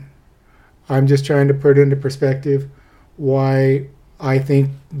their own. I'm just trying to put into perspective why I think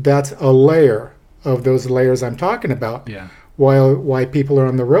that's a layer of those layers I'm talking about. Yeah. Why people are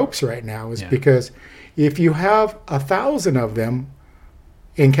on the ropes right now is Yeah. because if you have 1,000 of them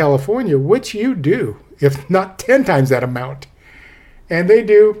in California, which you do, if not 10 times that amount, and they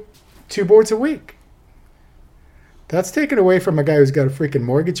do 2 boards a week, that's taken away from a guy who's got a freaking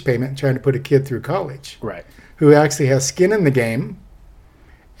mortgage payment and trying to put a kid through college, Right. who actually has skin in the game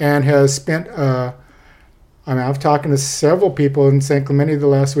and has spent I've talked to several people in San Clemente the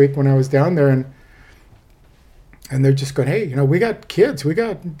last week when I was down there, and they're just going, hey, you know, we got kids,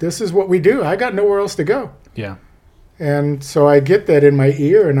 this is what we do, I got nowhere else to go. Yeah. And so I get that in my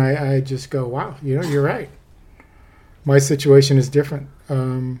ear, and I just go, wow, you know, you're right, my situation is different.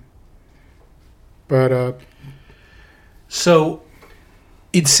 So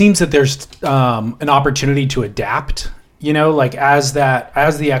it seems that there's an opportunity to adapt. You know, like as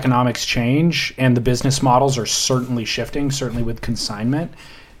the economics change and the business models are certainly shifting, certainly with consignment.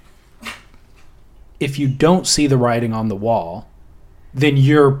 If you don't see the writing on the wall, then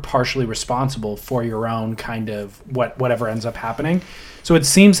you're partially responsible for your own kind of whatever ends up happening. So it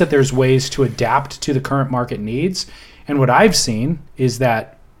seems that there's ways to adapt to the current market needs. And what I've seen is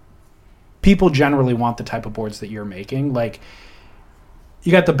that people generally want the type of boards that you're making. Like,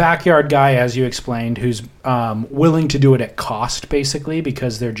 you got the backyard guy, as you explained, who's willing to do it at cost, basically,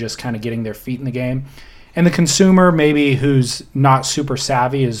 because they're just kind of getting their feet in the game. And the consumer, maybe who's not super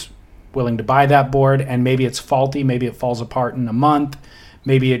savvy, is willing to buy that board, and maybe it's faulty, maybe it falls apart in a month,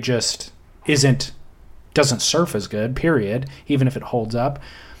 maybe it just doesn't surf as good, period, even if it holds up.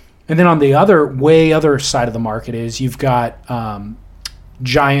 And then on the other side of the market is you've got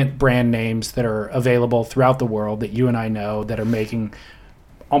giant brand names that are available throughout the world that you and I know that are making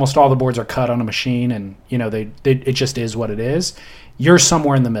almost all the boards are cut on a machine, and you know it just is what it is. You're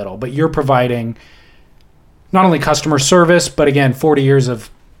somewhere in the middle, but you're providing not only customer service, but again, 40 years of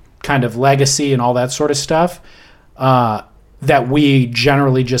kind of legacy and all that sort of stuff that we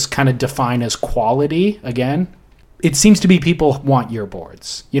generally just kind of define as quality. Again, it seems to be people want your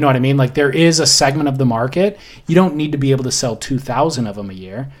boards. You know what I mean? Like, there is a segment of the market. You don't need to be able to sell 2,000 of them a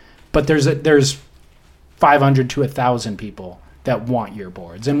year, but there's 500 to 1,000 people that want your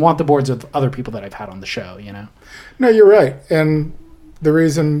boards and want the boards of other people that I've had on the show, you know? No, you're right. And the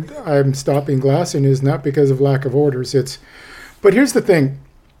reason I'm stopping glassing is not because of lack of orders. But here's the thing.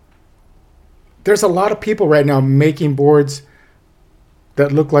 There's a lot of people right now making boards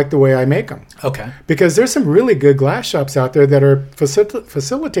that look like the way I make them. Okay. Because there's some really good glass shops out there that are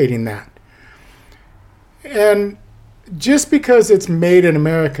facilitating that. And just because it's made in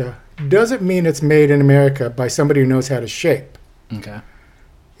America doesn't mean it's made in America by somebody who knows how to shape. Okay.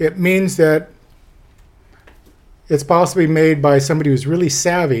 It means that it's possibly made by somebody who's really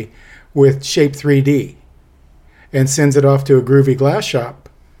savvy with Shape 3D and sends it off to a groovy glass shop.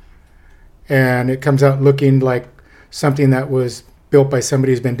 And it comes out looking like something that was built by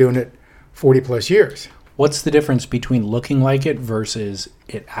somebody who's been doing it 40 plus years. What's the difference between looking like it versus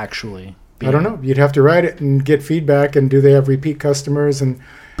it actually being? I don't know. You'd have to write it and get feedback, and do they have repeat customers?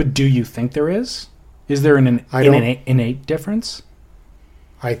 But do you think there is? Is there an innate difference?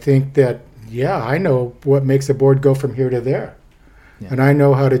 I think that, yeah, I know what makes a board go from here to there. Yeah. And I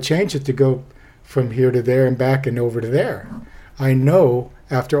know how to change it to go from here to there and back and over to there. I know,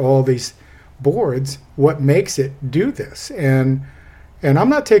 after all these boards, what makes it do this. And I'm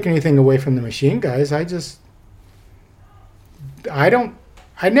not taking anything away from the machine guys. I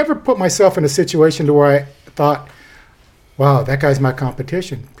never put myself in a situation to where I thought, wow, that guy's my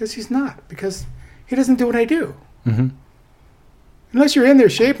competition. Because he's not. Because he doesn't do what I do. Mm-hmm. Unless you're in there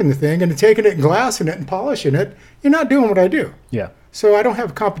shaping the thing and taking it and glassing it and polishing it, you're not doing what I do. Yeah. So I don't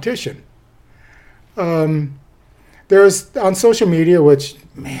have competition. There's on social media, which,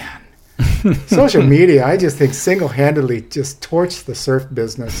 man, social media, I just think single-handedly just torched the surf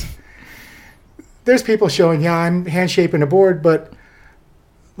business. There's people showing, yeah, I'm hand shaping a board, but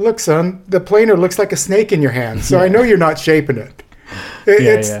look, son, the planer looks like a snake in your hand, so I know you're not shaping it.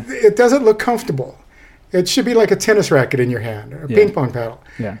 It doesn't look comfortable. It should be like a tennis racket in your hand, or a ping pong paddle.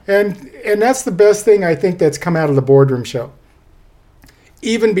 Yeah. And that's the best thing I think that's come out of the boardroom show.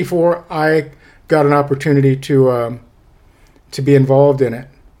 Even before I got an opportunity to be involved in it,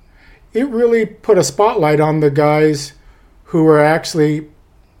 it really put a spotlight on the guys who were actually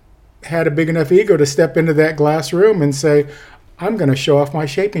had a big enough ego to step into that glass room and say, I'm going to show off my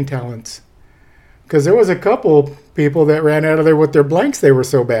shaping talents. Because there was a couple people that ran out of there with their blanks. They were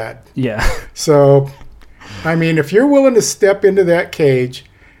so bad. Yeah. So, I mean, if you're willing to step into that cage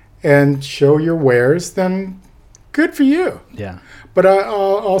and show your wares, then good for you. Yeah. But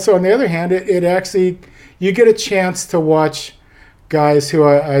also, on the other hand, it actually, you get a chance to watch guys who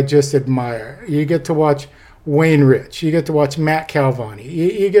I just admire. You get to watch Wayne Rich. You get to watch Matt Calvani.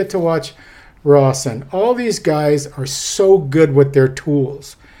 You get to watch Rawson. All these guys are so good with their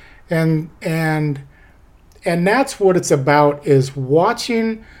tools. And that's what it's about, is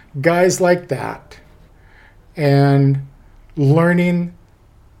watching guys like that and learning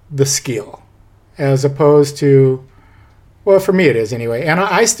the skill, as opposed to, well, for me it is anyway. And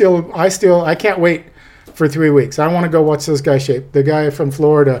I can't wait for 3 weeks. I want to go watch this guy shape. The guy from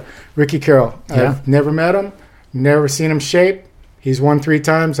Florida, Ricky Carroll. Yeah. I've never met him, never seen him shape. He's won 3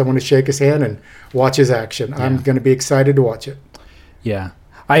 times. I want to shake his hand and watch his action. Yeah. I'm going to be excited to watch it. Yeah,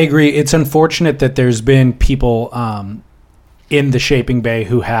 I agree. It's unfortunate that there's been people in the shaping bay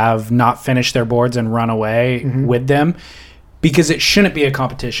who have not finished their boards and run away with them. because it shouldn't be a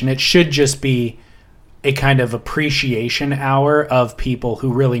competition. It should just be a kind of appreciation hour of people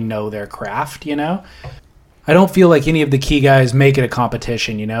who really know their craft, you know? I don't feel like any of the key guys make it a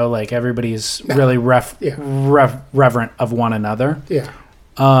competition, you know? Like everybody's really reverent of one another. Yeah.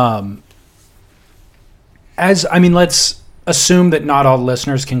 Let's assume that not all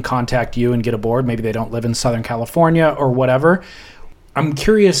listeners can contact you and get a board. Maybe they don't live in Southern California or whatever. I'm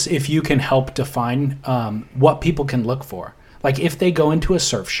curious if you can help define what people can look for. Like if they go into a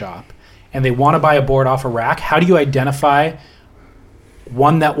surf shop and they want to buy a board off a rack, how do you identify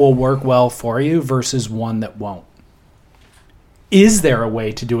one that will work well for you versus one that won't? Is there a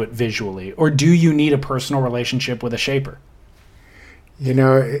way to do it visually, or do you need a personal relationship with a shaper? You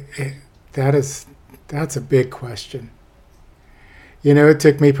know, that's a big question. You know, it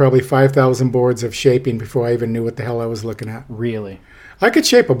took me probably 5,000 boards of shaping before I even knew what the hell I was looking at. Really? I could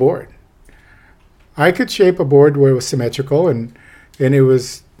shape a board. I could shape a board where it was symmetrical and it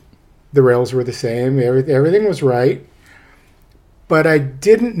was, the rails were the same, everything was right. But I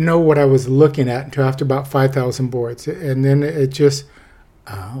didn't know what I was looking at until after about 5,000 boards. And then it just,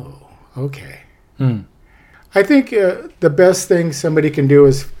 oh, okay. I think the best thing somebody can do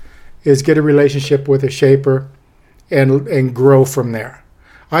is get a relationship with a shaper and grow from there.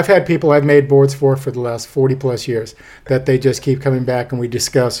 I've had people I've made boards for the last 40 plus years that they just keep coming back and we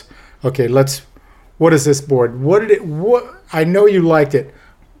discuss, okay, what is this board? What I know you liked it.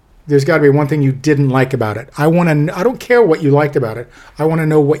 There's got to be one thing you didn't like about it. I don't care what you liked about it. I want to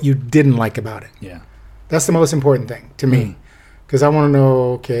know what you didn't like about it. Yeah. That's the most important thing to me. Because I want to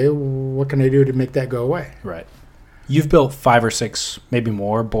know, okay, what can I do to make that go away? Right. You've built 5 or 6, maybe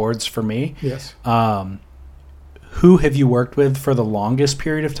more boards for me. Yes. Who have you worked with for the longest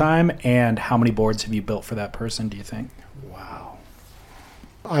period of time, and how many boards have you built for that person, do you think? Wow.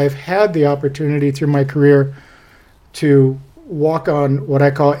 I've had the opportunity through my career to walk on what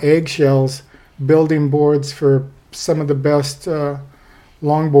I call eggshells, building boards for some of the best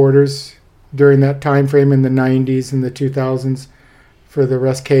longboarders during that time frame in the 90s and the 2000s for the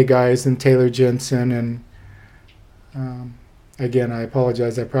Russ K guys and Taylor Jensen. And again, I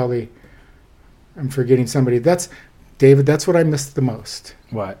apologize. I'm forgetting somebody. David, that's what I missed the most.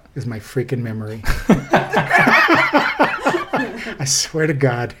 What? Is my freaking memory. I swear to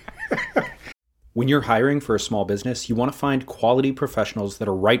God. When you're hiring for a small business, you want to find quality professionals that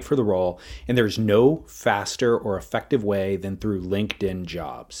are right for the role, and there's no faster or effective way than through LinkedIn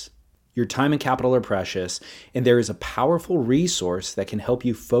Jobs. Your time and capital are precious, and there is a powerful resource that can help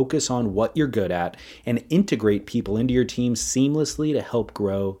you focus on what you're good at and integrate people into your team seamlessly to help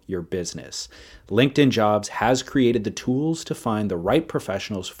grow your business. LinkedIn Jobs has created the tools to find the right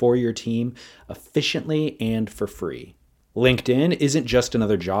professionals for your team efficiently and for free. LinkedIn isn't just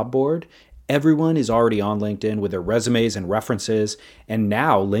another job board. Everyone is already on LinkedIn with their resumes and references, and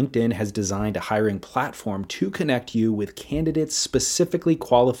now LinkedIn has designed a hiring platform to connect you with candidates specifically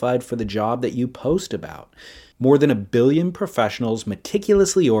qualified for the job that you post about. More than 1 billion professionals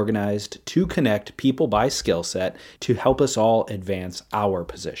meticulously organized to connect people by skill set to help us all advance our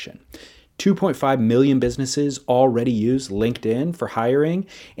position. 2.5 million businesses already use LinkedIn for hiring,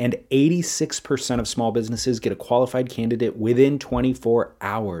 and 86% of small businesses get a qualified candidate within 24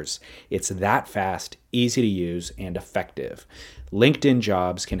 hours. It's that fast, easy to use, and effective. LinkedIn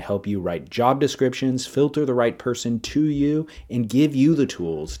Jobs can help you write job descriptions, filter the right person to you, and give you the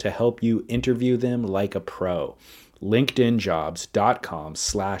tools to help you interview them like a pro.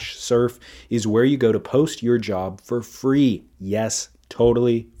 LinkedInjobs.com/surf is where you go to post your job for free. Yes,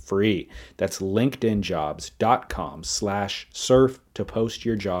 totally free. That's LinkedInjobs.com/surf to post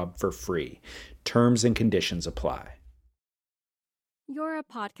your job for free. Terms and conditions apply. You're a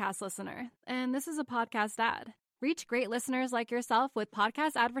podcast listener, and this is a podcast ad. Reach great listeners like yourself with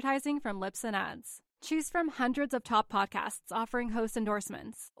podcast advertising from Libsyn Ads. Choose from hundreds of top podcasts offering host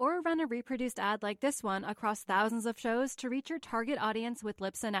endorsements, or run a reproduced ad like this one across thousands of shows to reach your target audience with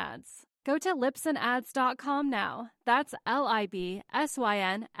Libsyn Ads. Go to libsynads.com now. That's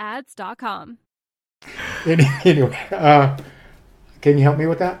LIBSYN ads.com. Anyway, can you help me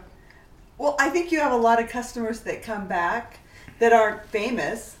with that? Well, I think you have a lot of customers that come back that aren't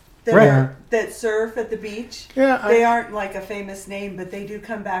famous, Right. that surf at the beach. Yeah, They aren't like a famous name, but they do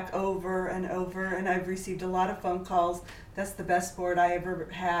come back over and over. And I've received a lot of phone calls. That's the best board I ever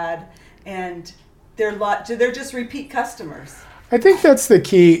had, and they're just repeat customers. I think that's the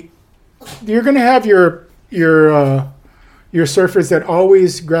key. You're going to have your surfers that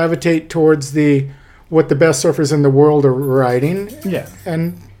always gravitate towards what the best surfers in the world are riding. Yeah.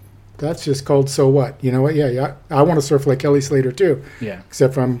 And that's just called so what? You know what? Yeah. I want to surf like Kelly Slater too. Yeah.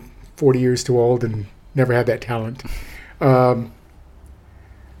 Except for I'm 40 years too old and never had that talent. I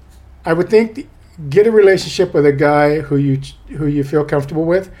would think get a relationship with a guy who you feel comfortable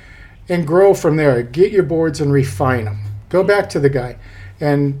with, and grow from there. Get your boards and refine them. Go back to the guy,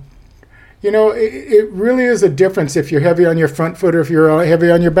 and it really is a difference if you're heavy on your front foot or if you're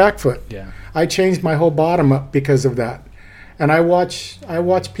heavy on your back foot. Yeah. I changed my whole bottom up because of that, and I watch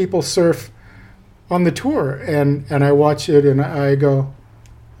people surf on the tour, and I watch it and I go,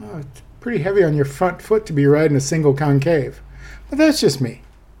 oh, it's pretty heavy on your front foot to be riding a single concave. But that's just me.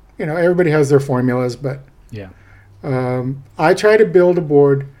 Everybody has their formulas, but Yeah. I try to build a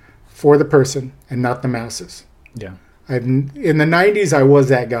board for the person and not the masses. Yeah. In the 90s, I was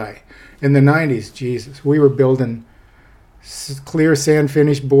that guy. In the 90s, Jesus, we were building clear sand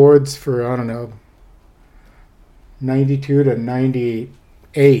finish boards for, I don't know, 92 to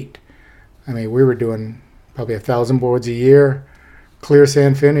 98. I mean, we were doing probably 1,000 boards a year, clear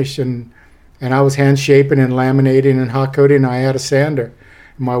sand finish, and I was hand shaping and laminating and hot coating, and I had a sander.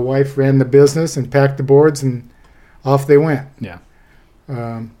 My wife ran the business and packed the boards, and off they went. Yeah.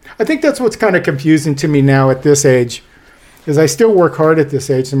 I think that's what's kind of confusing to me now at this age, is I still work hard at this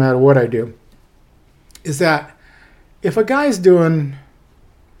age no matter what I do, is that if a guy's doing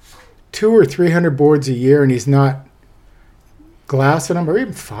 200 or 300 boards a year and he's not glassing them, or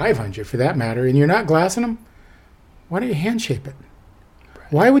even 500 for that matter, and you're not glassing them, why don't you hand shape it?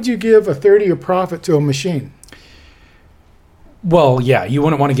 Why would you give a third of your profit to a machine? Well, yeah, you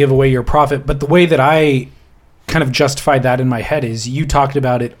wouldn't want to give away your profit, but the way that I kind of justified that in my head is you talked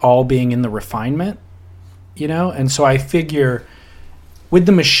about it all being in the refinement, and so I figure with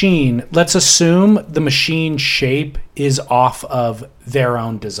the machine, let's assume the machine shape is off of their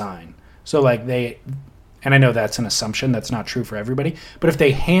own design. So and I know that's an assumption, that's not true for everybody, but if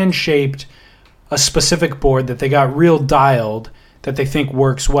they hand shaped a specific board that they got real dialed that they think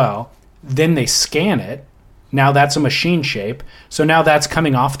works well, then they scan it. Now that's a machine shape. So now that's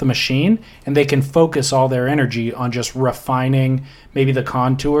coming off the machine, and they can focus all their energy on just refining maybe the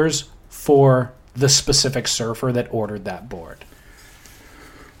contours for the specific surfer that ordered that board.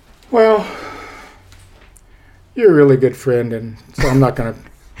 Well, you're a really good friend, and so I'm not going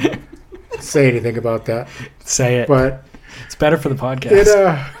to say anything about that. Say it. But it's better for the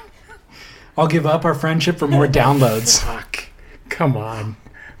podcast. I'll give up our friendship for more downloads. Fuck. Come on.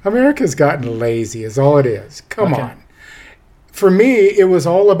 America's gotten lazy is all it is. Come on. For me, it was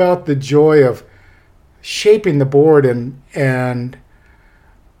all about the joy of shaping the board, and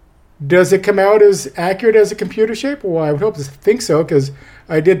does it come out as accurate as a computer shape? Well, I would hope to think so, because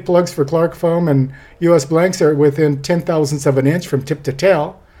I did plugs for Clark Foam, and US blanks are within 10,000ths of an inch from tip to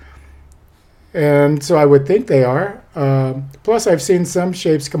tail. And so I would think they are. Plus, I've seen some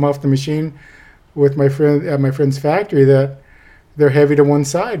shapes come off the machine with my friend at my friend's factory that they're heavy to one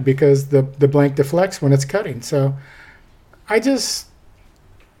side because the blank deflects when it's cutting. So I just,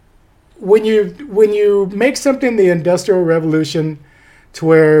 when you make something the Industrial Revolution to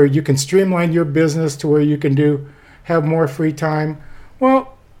where you can streamline your business to where you can have more free time,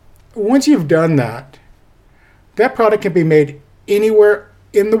 well, once you've done that, that product can be made anywhere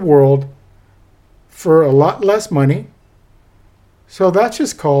in the world for a lot less money. So that's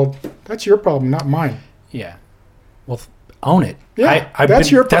your problem, not mine. Yeah. Well, own it. Yeah, That's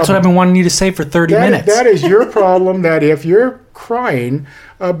your problem. That's what I've been wanting you to say for 30 minutes. That is your problem, that if you're crying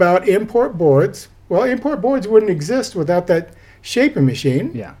about import boards, well, import boards wouldn't exist without that shaping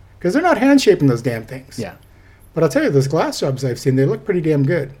machine. Yeah. Because they're not hand shaping those damn things. Yeah. But I'll tell you, those glass jobs I've seen, they look pretty damn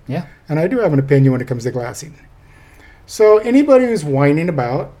good. Yeah. And I do have an opinion when it comes to glassing. So anybody who's whining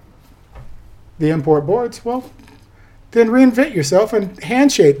about the import boards, well, then reinvent yourself and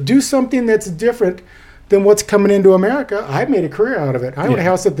hand shape. Do something that's different than what's coming into America. I made a career out of it. I own a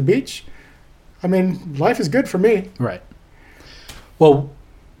house at the beach. I mean, life is good for me. Right. Well,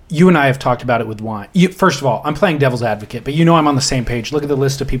 you and I have talked about it with wine. First of all, I'm playing devil's advocate, but I'm on the same page. Look at the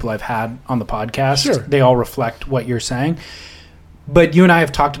list of people I've had on the podcast. Sure. They all reflect what you're saying. But you and I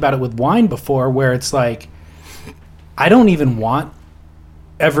have talked about it with wine before, where it's like, I don't even want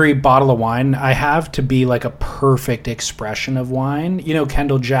every bottle of wine I have to be like a perfect expression of wine.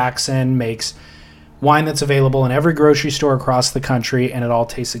 Kendall Jackson makes wine that's available in every grocery store across the country, and it all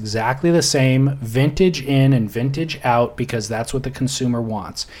tastes exactly the same, vintage in and vintage out, because that's what the consumer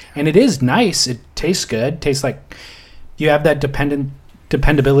wants. And it is nice. It tastes good. Tastes like you have that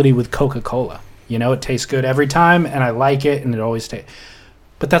dependability with Coca-Cola. It tastes good every time, and I like it, and it always tastes.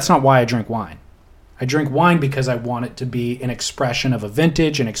 But that's not why I drink wine. I drink wine because I want it to be an expression of a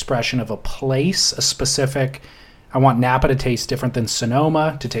vintage, an expression of a place, a specific. I want Napa to taste different than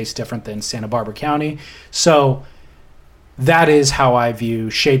Sonoma, to taste different than Santa Barbara County. So that is how I view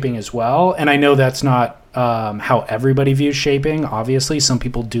shaping as well. And I know that's not how everybody views shaping. Obviously, some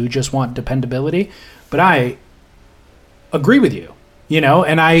people do just want dependability, but I agree with you,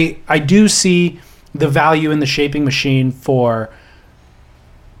 and I do see the value in the shaping machine for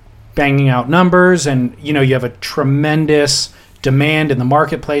banging out numbers, and you have a tremendous demand in the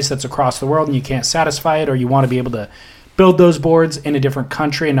marketplace that's across the world and you can't satisfy it, or you want to be able to build those boards in a different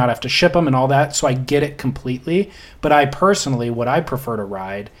country and not have to ship them and all that. So I get it completely. But I personally, what I prefer to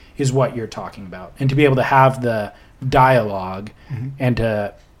ride is what you're talking about, and to be able to have the dialogue and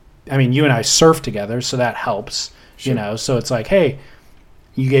you and I surf together, so that helps, so it's like, hey,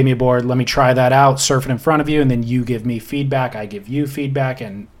 you gave me a board, let me try that out, surf it in front of you, and then you give me feedback, I give you feedback,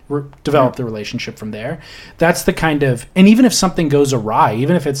 and develop the relationship from there. That's the kind of, and even if something goes awry,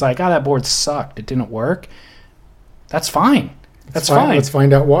 even if it's like, that board sucked, it didn't work, that's fine. That's fine. Let's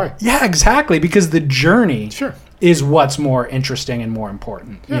find out why. Yeah, exactly, because the journey is what's more interesting and more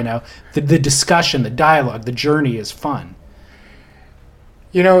important. The discussion, the dialogue, the journey is fun.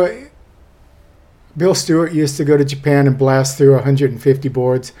 Bill Stewart used to go to Japan and blast through 150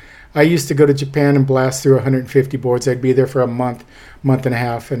 boards. I used to go to Japan and blast through 150 boards. I'd be there for a month and a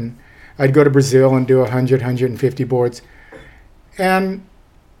half, and I'd go to Brazil and do 150 boards. And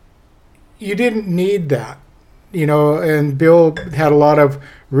you didn't need that, and Bill had a lot of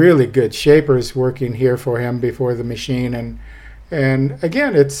really good shapers working here for him before the machine. And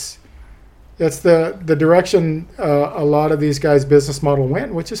again, that's the direction a lot of these guys' business model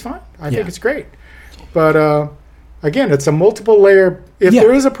went, which is fine. I think it's great. But again, it's a multiple layer. If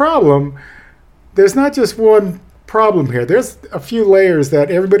there is a problem, there's not just one problem here. There's a few layers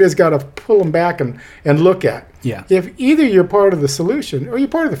that everybody's got to pull them back and look at. Yeah. If either you're part of the solution or you're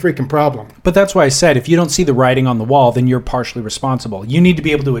part of the freaking problem. But that's why I said, if you don't see the writing on the wall, then you're partially responsible. You need to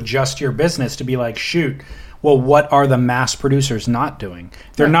be able to adjust your business to be like, shoot, well, what are the mass producers not doing?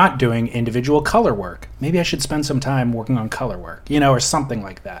 They're not doing individual color work. Maybe I should spend some time working on color work, or something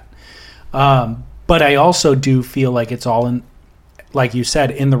like that. But I also do feel like it's all in, like you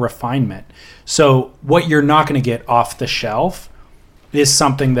said, in the refinement. So what you're not going to get off the shelf is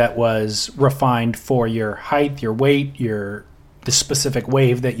something that was refined for your height, your weight, the specific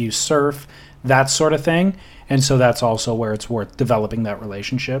wave that you surf, that sort of thing. And so that's also where it's worth developing that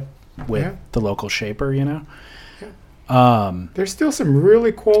relationship with the local shaper, There's still some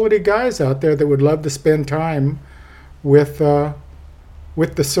really quality guys out there that would love to spend time with the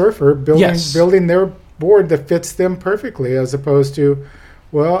surfer building their board that fits them perfectly, as opposed to,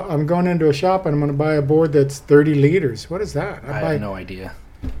 well, I'm going into a shop and I'm going to buy a board that's 30 liters. What is that? I have no idea.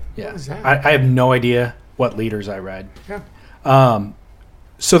 Yeah, what is that? I have no idea what liters I ride. Yeah.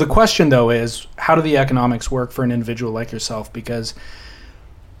 So the question, though, is how do the economics work for an individual like yourself? Because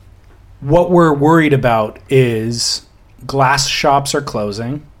what we're worried about is glass shops are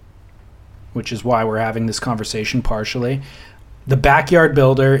closing, which is why we're having this conversation partially. The backyard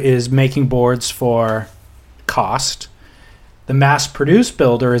builder is making boards for cost. The mass-produced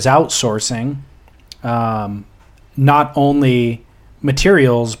builder is outsourcing not only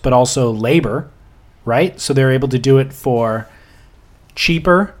materials but also labor, right? So they're able to do it for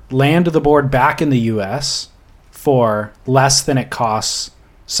cheaper, land the board back in the U.S. for less than it costs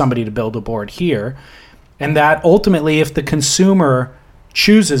somebody to build a board here. And that ultimately, if the consumer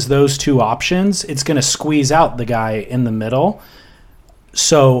chooses those two options, it's going to squeeze out the guy in the middle.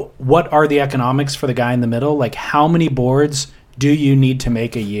 So what are the economics for the guy in the middle? Like, how many boards do you need to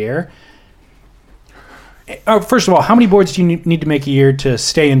make a year? First of all, how many boards do you need to make a year to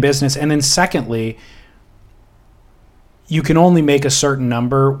stay in business? And then secondly, you can only make a certain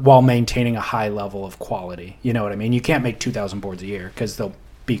number while maintaining a high level of quality. You know what I mean? You can't make 2,000 boards a year because they'll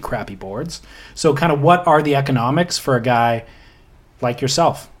be crappy boards. So kind of what are the economics for a guy like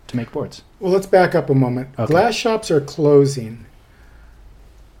yourself to make boards? Well, let's back up a moment. Okay. Glass shops are closing.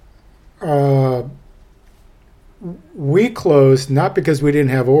 We closed not because we didn't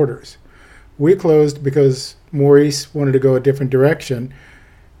have orders. We closed because Maurice wanted to go a different direction,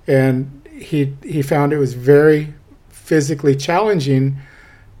 and he found it was very physically challenging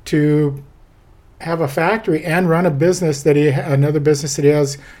to have a factory and run a business another business that he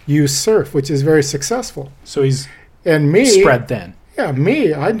has, Use Surf, which is very successful. So he's And me, spread thin. yeah,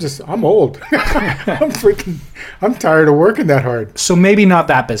 me, I'm old. I'm tired of working that hard. So maybe not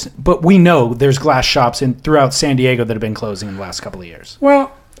that business, but we know there's glass shops throughout San Diego that have been closing in the last couple of years.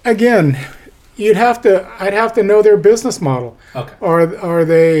 Well, again, I'd have to know their business model. Okay. Are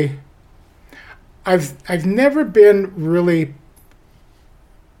they? I've never been really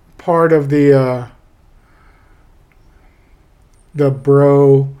part of the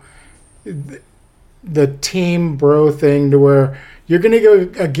team bro thing, to where you're going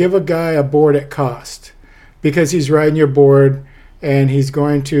to give a guy a board at cost. because he's riding your board and he's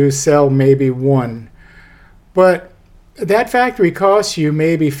going to sell maybe one. But that factory costs you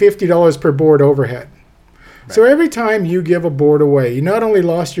maybe $50 per board overhead. Right. So every time you give a board away, you not only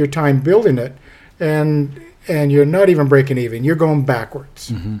lost your time building it, and you're not even breaking even, you're going backwards.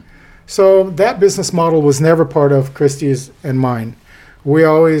 Mm-hmm. So that business model was never part of Christie's and mine. We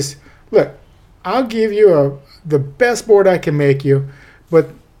always, look, I'll give you the best board I can make you, but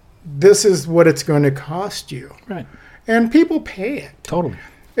this is what it's going to cost you. Right. And people pay it. Totally.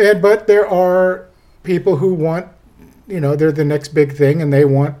 But there are people who want, they're the next big thing and they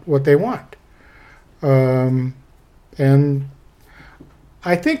want what they want. And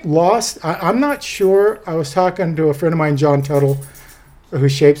I think Lost, I'm not sure. I was talking to a friend of mine, John Tuttle, who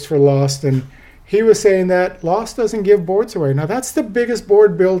shapes for Lost, and he was saying that Lost doesn't give boards away. Now, that's the biggest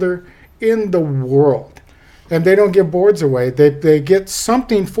board builder in the world, and they don't give boards away. They get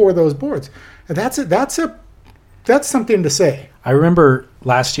something for those boards. And that's something to say. I remember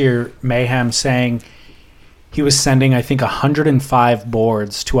last year Mayhem saying he was sending, I think, 105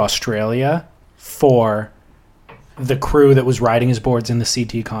 boards to Australia for the crew that was riding his boards in the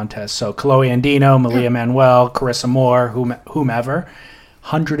CT contest. So Chloe Andino, Malia Manuel, Carissa Moore, whomever.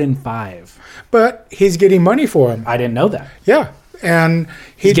 105. But he's getting money for them. I didn't know that. Yeah. And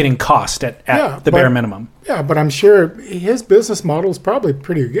he's getting cost at the bare minimum. Yeah, but I'm sure his business model is probably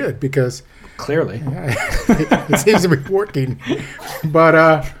pretty good because... Clearly. It seems to be working.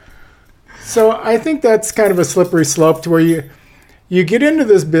 But so I think that's kind of a slippery slope to where you get into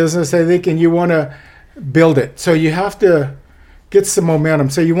this business, I think, and you want to build it. So you have to get some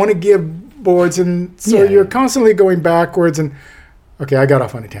momentum. So you want to give boards, and so you're constantly going backwards. And okay, I got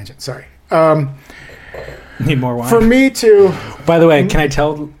off on a tangent. Sorry. Need more wine? For me to... By the way, can I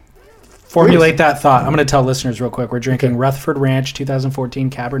formulate that thought? I'm going to tell listeners real quick. We're drinking Rutherford Ranch 2014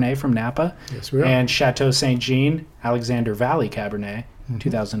 Cabernet from Napa. Yes, we are. And Chateau St. Jean Alexander Valley Cabernet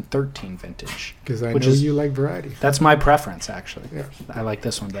 2013 vintage. Because I know you like variety. That's my preference, actually. Yeah. I like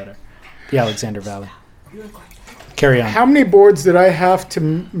this one better. The Alexander Valley. Carry on. How many boards did I have to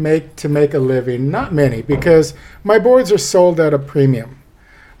make a living? Not many, because my boards are sold at a premium.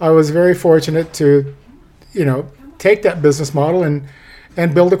 I was very fortunate to, take that business model and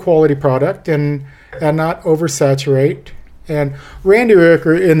build a quality product and not oversaturate. And Randy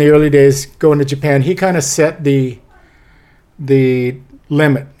Ricker, in the early days going to Japan, he kind of set the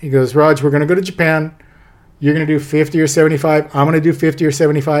limit. He goes, Raj, we're going to go to Japan. You're going to do 50 or 75. I'm going to do 50 or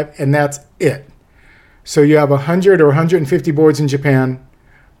 75, and that's it. So you have 100 or 150 boards in Japan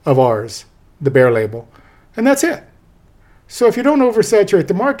of ours, the Bear label, and that's it. So if you don't oversaturate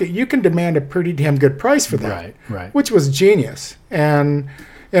the market, you can demand a pretty damn good price for that, right. Which was genius. And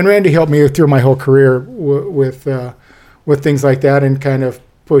Randy helped me through my whole career with things like that and kind of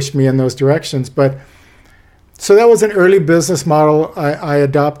pushed me in those directions. But so that was an early business model I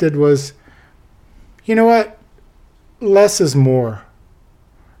adopted was, you know what, less is more.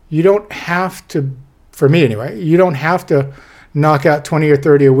 You don't have to, for me anyway, you don't have to knock out 20 or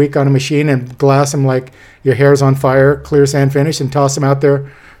 30 a week on a machine and glass them like your hair's on fire, clear sand finish, and toss them out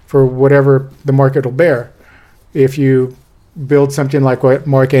there for whatever the market will bear. If you build something like what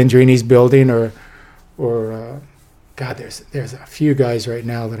Mark Andrini's building or God, there's a few guys right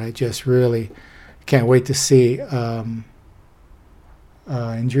now that I just really can't wait to see.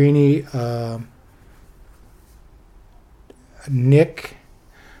 Andrini, Nick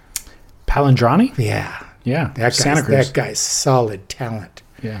Palandrani? Yeah. Yeah. That guy's solid talent.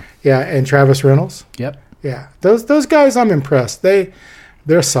 Yeah. Yeah, and Travis Reynolds. Yep. Yeah. Those guys, I'm impressed. They're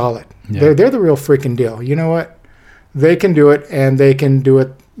solid. Yeah. They're the real freaking deal. You know what? They can do it, and they can do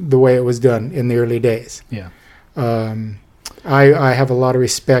it the way it was done in the early days. Yeah. I have a lot of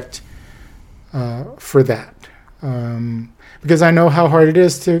respect for that because I know how hard it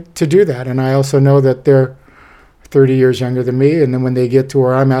is to do that, and I also know that they're 30 years younger than me, and then when they get to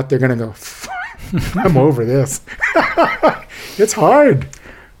where I'm at, they're going to go, I'm over this. It's hard.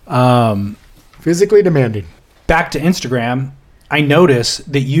 Physically demanding. Back to Instagram, I notice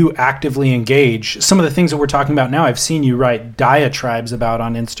that you actively engage. Some of the things that we're talking about now, I've seen you write diatribes about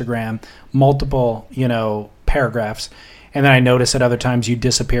on Instagram, multiple, paragraphs. And then I notice at other times you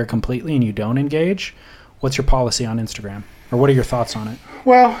disappear completely and you don't engage. What's your policy on Instagram? Or what are your thoughts on it?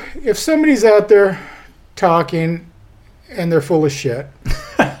 Well, if somebody's out there talking and they're full of shit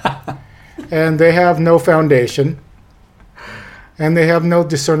and they have no foundation and they have no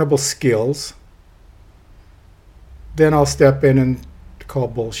discernible skills, then I'll step in and call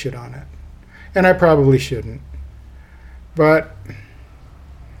bullshit on it. And I probably shouldn't. But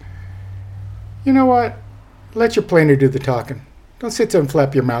you know what? Let your planer do the talking. Don't sit there and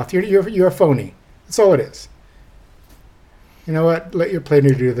flap your mouth. You're a phony. That's all it is. You know what? Let your planner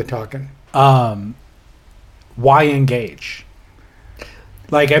do the talking. Why engage?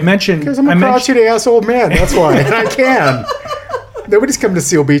 Like I mentioned, Because I'm a crotchety ass old man. That's why. And I can. Nobody's come to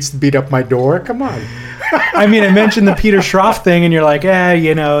Seal Beach to beat up my door. Come on. I mean, I mentioned the Peter Schroff thing, and you're like,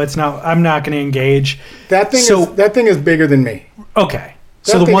 it's not. I'm not going to engage. That thing is bigger than me. Okay.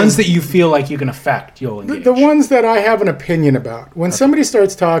 So That the thing ones is- that you feel like you can affect, you'll engage. The ones that I have an opinion about. When somebody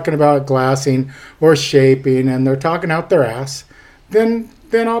starts talking about glassing or shaping and they're talking out their ass, then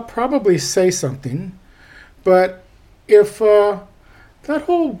I'll probably say something. But if that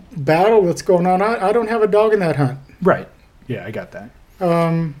whole battle that's going on, I don't have a dog in that hunt. Right. Yeah, I got that.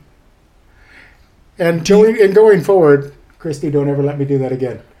 And going forward, Christy, don't ever let me do that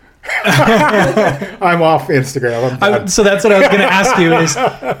again. I'm off Instagram. I'm done. So that's what I was going to ask you is,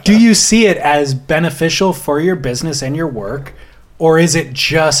 do you see it as beneficial for your business and your work, or is it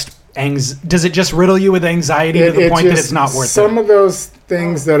just does it just riddle you with anxiety to the point that it's not worth it? Some of those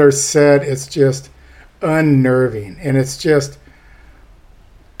things that are said, it's just unnerving. And it's just,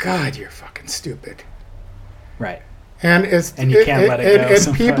 God, you're fucking stupid. Right. And You can't let it go And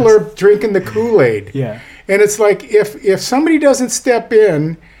sometimes. people are drinking the Kool-Aid. Yeah. And it's like, if somebody doesn't step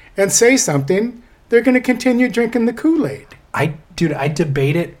in and say something, they're going to continue drinking the Kool-Aid. I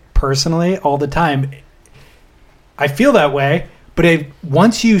debate it personally all the time. I feel that way, but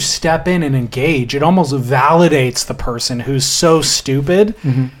once you step in and engage, it almost validates the person who's so stupid.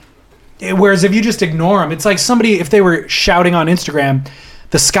 Mm-hmm. Whereas if you just ignore them, it's like somebody, if they were shouting on Instagram,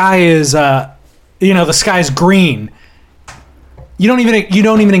 the sky is, the sky's green. You don't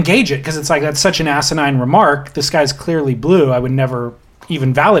even engage it because it's like, that's such an asinine remark. The sky's clearly blue. I would never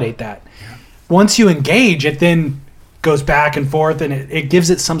even validate that. Yeah. Once you engage, it then goes back and forth, and it gives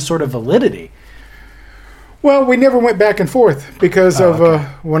it some sort of validity. Well, we never went back and forth because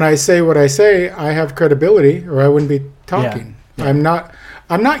when I say what I say, I have credibility, or I wouldn't be talking. Yeah. Yeah.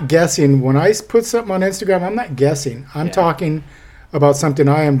 I'm not guessing. When I put something on Instagram, I'm not guessing. I'm talking about something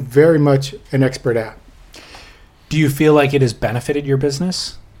I am very much an expert at. Do you feel like it has benefited your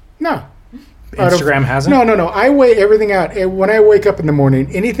business? No. Instagram hasn't? No. I weigh everything out. And when I wake up in the morning,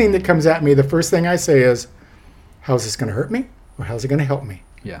 anything that comes at me, the first thing I say is, how's this going to hurt me? Or how's it going to help me?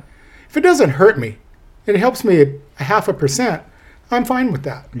 Yeah. If it doesn't hurt me, it helps me a 0.5%, I'm fine with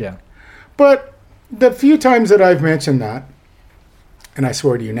that. Yeah. But the few times that I've mentioned that, and I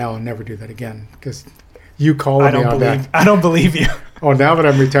swear to you now, I'll never do that again because you call me on that. I don't believe you. Oh, now that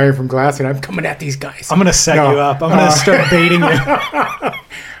I'm retiring from glassing, I'm coming at these guys. I'm going to set you up. I'm going to start baiting you.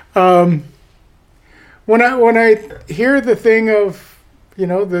 When I hear the thing of,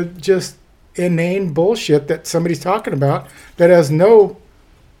 the just inane bullshit that somebody's talking about that has no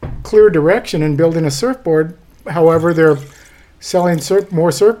clear direction in building a surfboard, however, they're selling more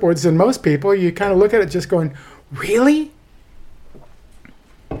surfboards than most people, you kind of look at it just going, really?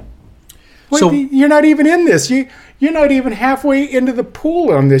 So you're not even in this. You're not even halfway into the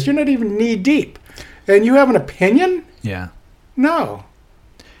pool on this. You're not even knee deep. And you have an opinion? Yeah. No.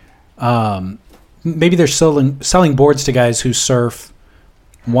 Maybe they're selling boards to guys who surf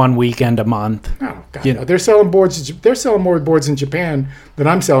one weekend a month. Oh, God, no. They're selling boards. They're selling more boards in Japan than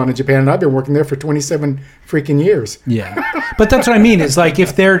I'm selling in Japan, and I've been working there for 27 freaking years. Yeah. But that's what I mean is like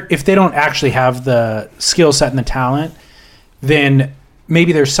if they don't actually have the skill set and the talent, then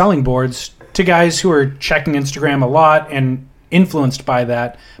maybe they're selling boards to guys who are checking Instagram a lot and influenced by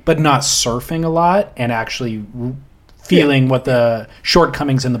that, but not surfing a lot and actually feeling what the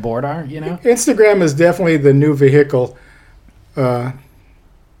shortcomings in the board are, Instagram is definitely the new vehicle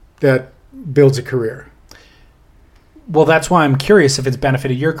that builds a career. Well, that's why I'm curious if it's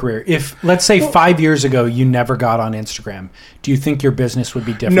benefited your career. If, let's say, 5 years ago, you never got on Instagram, do you think your business would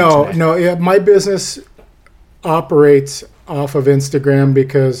be different today? No. Yeah, my business operates off of Instagram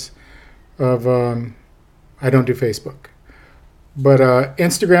because of I don't do Facebook. But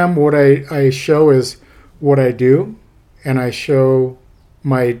Instagram, what I show is what I do, and I show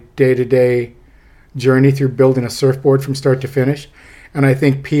my day-to-day journey through building a surfboard from start to finish. And I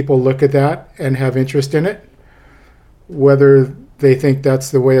think people look at that and have interest in it. Whether they think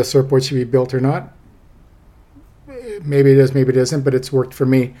that's the way a surfboard should be built or not, maybe it is, maybe it isn't, but it's worked for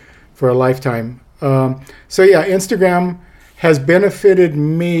me for a lifetime. So yeah, Instagram has benefited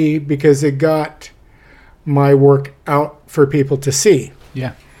me because it got my work out for people to see.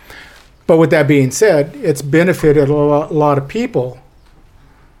 Yeah. But with that being said, it's benefited a lot of people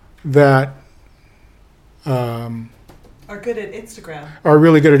that Are good at Instagram. are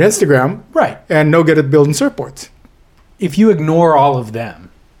really good at Instagram, Right. and no good at building surfboards. If you ignore all of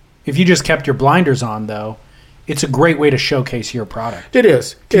them, if you just kept your blinders on, though, it's a great way to showcase your product. It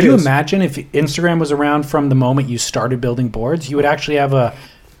is. Could you imagine if Instagram was around from the moment you started building boards? You would actually have a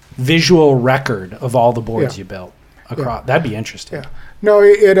visual record of all the boards you built across. That'd be interesting. Yeah. No,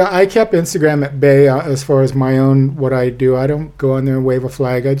 I kept Instagram at bay as far as my own, what I do. I don't go on there and wave a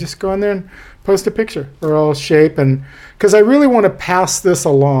flag. I just go on there and post a picture or I'll shape. And because I really want to pass this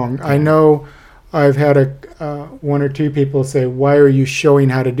along. I know I've had one or two people say, why are you showing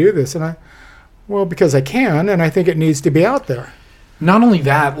how to do this? And well, because I can, and I think it needs to be out there. Not only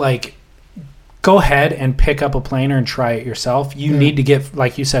that, like, go ahead and pick up a planer and try it yourself. You need to get,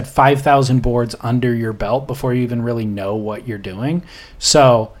 like you said, 5,000 boards under your belt before you even really know what you're doing.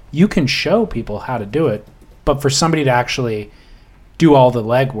 So you can show people how to do it, but for somebody to actually do all the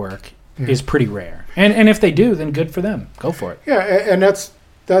legwork is pretty rare. And if they do, then good for them. Go for it. Yeah, and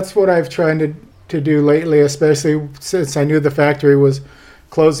that's what I've tried to do lately, especially since I knew the factory was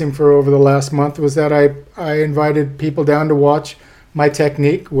closing for over the last month, was that I invited people down to watch my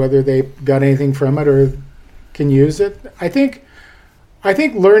technique, whether they got anything from it or can use it. I think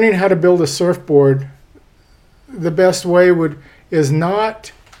learning how to build a surfboard, the best way is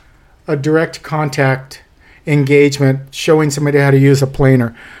not a direct contact engagement showing somebody how to use a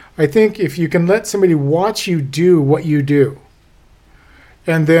planer. I think if you can let somebody watch you do what you do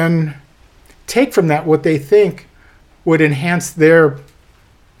and then take from that what they think would enhance their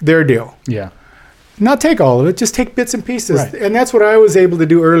deal. Yeah. Not take all of it, just take bits and pieces. Right. And that's what I was able to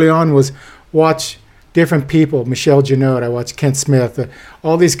do early on, was watch different people. Michelle Janot, I watched Kent Smith,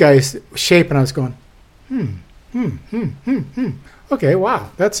 all these guys shape, and I was going, okay,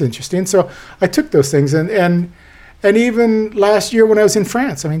 wow, that's interesting. So I took those things, and even last year when I was in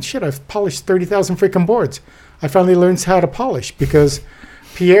France, I mean, shit, I've polished 30,000 freaking boards. I finally learned how to polish because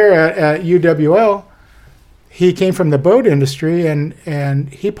Pierre at UWL, he came from the boat industry, and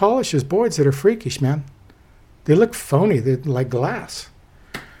he polishes boards that are freakish, man. They look phony. They're like glass.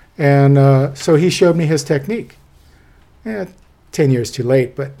 And so he showed me his technique. Yeah, 10 years too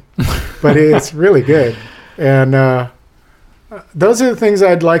late, but it's really good. And those are the things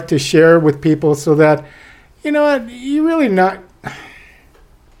I'd like to share with people so that, you know what, you really not...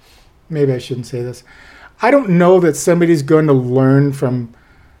 Maybe I shouldn't say this. I don't know that somebody's going to learn from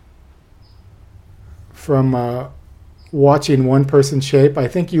watching one person shape. I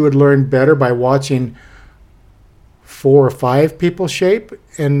think you would learn better by watching 4 or 5 people shape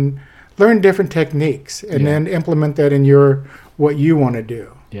and learn different techniques and then implement that in what you want to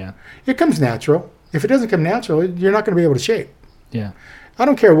do. Yeah. It comes natural. If it doesn't come natural, you're not going to be able to shape. Yeah. I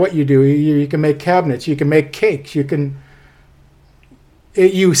don't care what you do. You can make cabinets. You can make cakes. You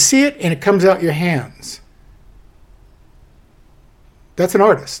see it and it comes out your hands. That's an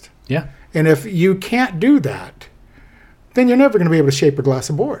artist. Yeah. And if you can't do that, then you're never going to be able to shape a glass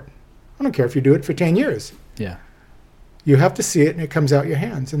of board. I don't care if you do it for 10 years. Yeah. You have to see it and it comes out your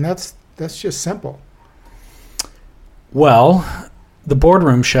hands. And that's just simple. Well, the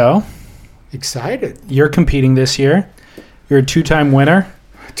Boardroom Show. Excited. You're competing this year. You're a 2-time winner.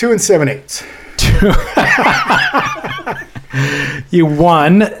 2 7/8. You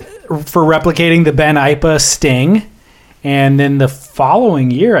won for replicating the Ben Ipa Sting. And then the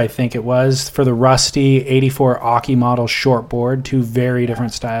following year, I think it was, for the Rusty 84 Aki model shortboard, 2 very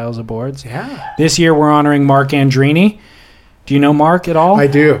different styles of boards. Yeah. This year, we're honoring Mark Andrini. Do you know Mark at all? I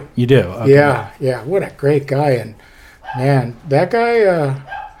do. You do? Okay. Yeah. What a great guy. And, man, that guy,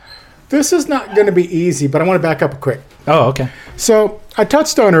 this is not going to be easy, but I want to back up quick. Oh, okay. So I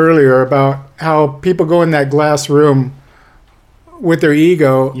touched on earlier about how people go in that glass room with their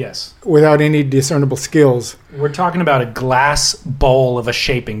ego Yes. without any discernible skills. We're talking about a glass bowl of a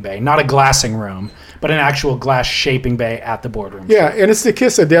shaping bay, not a glassing room, but an actual glass shaping bay at the Boardroom. Yeah, and it's the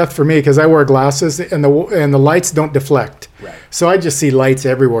kiss of death for me because I wear glasses and the lights don't deflect. Right. So I just see lights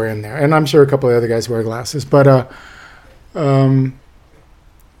everywhere in there. And I'm sure a couple of other guys wear glasses. But I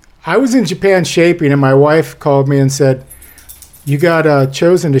was in Japan shaping, and my wife called me and said, you got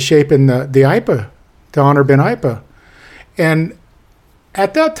chosen to shape in the IPA, to honor Ben Ipa. And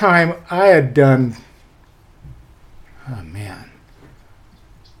at that time, I had done,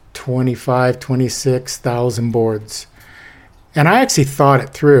 26,000 boards. And I actually thought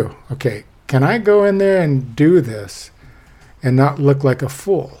it through. Okay, can I go in there and do this and not look like a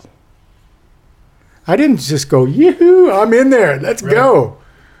fool? I didn't just go, yoo-hoo, I'm in there, let's go.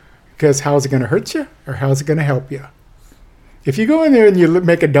 Because how's it going to hurt you or how's it going to help you? If you go in there and you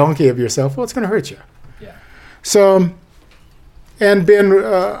make a donkey of yourself, well, it's going to hurt you. Yeah. So, and Ben,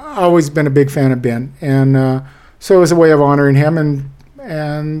 always been a big fan of Ben. And so it was a way of honoring him.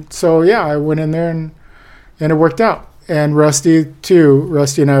 And so, yeah, I went in there and it worked out. And Rusty, too.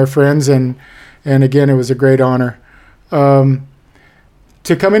 Rusty and I are friends. And And again, it was a great honor.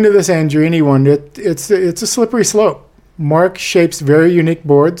 To come into this Andrini one, it's a slippery slope. Mark shapes very unique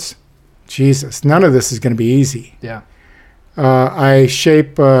boards. Jesus, none of this is going to be easy. Yeah. I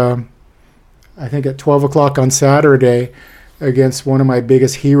shape, I think at 12 o'clock on Saturday against one of my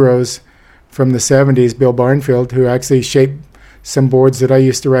biggest heroes from the 70s, Bill Barnfield, who actually shaped some boards that I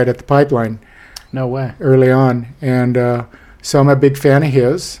used to ride at the Pipeline. No way. Early on. And so I'm a big fan of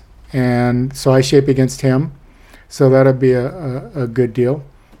his. And so I shape against him. So that'll be a good deal.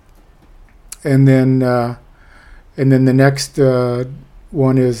 And then the next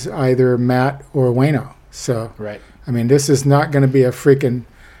one is either Matt or Wayno. So, Right. I mean, this is not going to be a freaking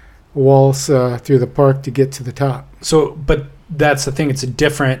waltz through the park to get to the top. So, but that's the thing. It's a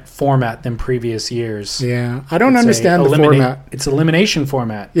different format than previous years. Yeah, I don't It's understand the format. It's elimination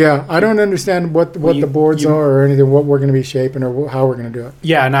format. Yeah, I don't understand what the boards are or anything, what we're going to be shaping or how we're going to do it.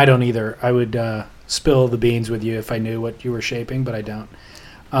 Yeah, and I don't either. I would spill the beans with you if I knew what you were shaping, but I don't.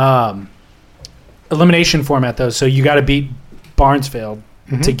 Elimination format, though, so you got to beat Barnesfield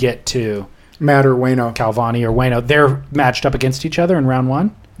to get to Matt or Wayno. Calvani or Wayno. They're matched up against each other in round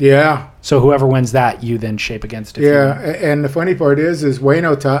one. Yeah. So whoever wins that, you then shape against. If Yeah, and the funny part is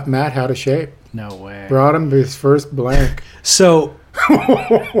Wayno taught Matt how to shape. No way. Brought him his first blank. So,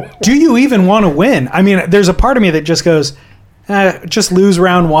 do you even want to win? I mean, there's a part of me that just goes, just lose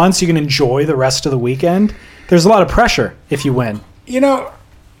round one so you can enjoy the rest of the weekend. There's a lot of pressure if you win. You know,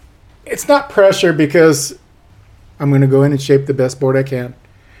 it's not pressure because I'm going to go in and shape the best board I can.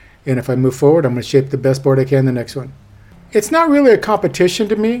 And if I move forward, I'm going to shape the best board I can the next one. It's not really a competition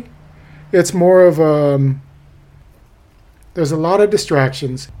to me. It's more of there's a lot of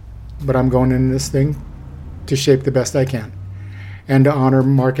distractions, but I'm going in this thing to shape the best I can and to honor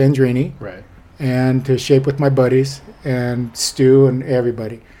Mark Andrini. Right. And to shape with my buddies and Stu and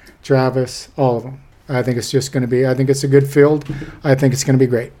everybody, Travis, all of them. I think it's just going to be, I think it's a good field. I think it's going to be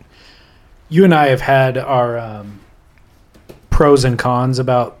great. You and I have had our pros and cons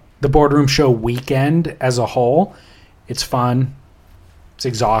about the Boardroom Show weekend as a whole. It's fun. It's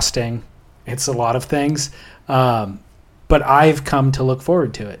exhausting. It's a lot of things. But I've come to look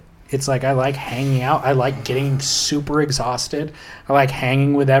forward to it. It's like I like hanging out. I like getting super exhausted. I like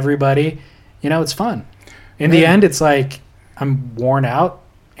hanging with everybody. You know, it's fun. In the end, it's like I'm worn out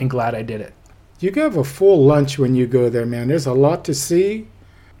and glad I did it. You have a full lunch when you go there, man. There's a lot to see.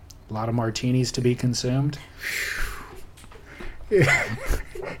 A lot of martinis to be consumed.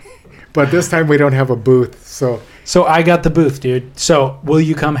 But this time we don't have a booth, so. So I got the booth, dude. So will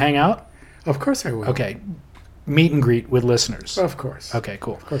you come hang out? Of course I will. Okay. Meet and greet with listeners. Of course. Okay,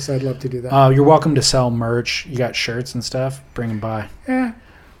 cool. Of course, I'd love to do that. You're welcome to sell merch. You got shirts and stuff. Bring them by. Yeah,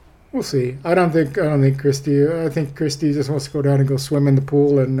 we'll see. I don't think Christy. I think Christy just wants to go down and go swim in the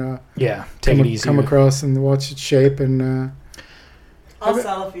pool and take it easy. Come across and watch it shape and. I'll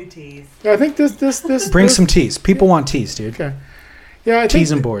sell a few teas. I think this. Bring some teas. People want teas, dude. Okay. Yeah, I teas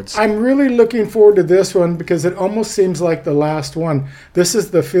think and boards. I'm really looking forward to this one because it almost seems like the last one. This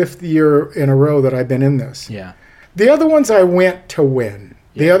is the 5th year in a row that I've been in this. Yeah. The other ones I went to win.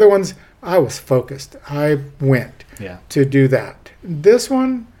 Yeah. The other ones I was focused. I went to do that. This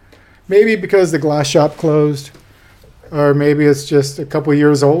one, maybe because the glass shop closed, or maybe it's just a couple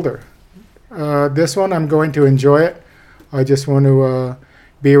years older. This one, I'm going to enjoy it. I just want to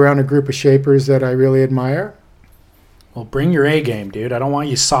be around a group of shapers that I really admire. Well, bring your A game, dude. I don't want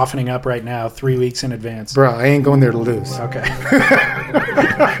you softening up right now 3 weeks in advance. Bro, I ain't going there to lose. Okay.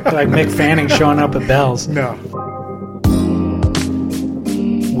 Like Mick Fanning showing up at Bell's. No.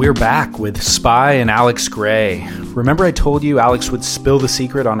 We're back with Spy and Alex Gray. Remember I told you Alex would spill the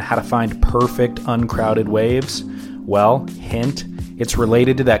secret on how to find perfect uncrowded waves? Well, hint, it's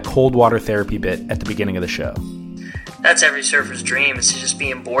related to that cold water therapy bit at the beginning of the show. That's every surfer's dream, is to just be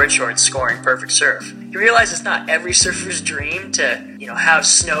in board shorts scoring perfect surf. You realize it's not every surfer's dream to, have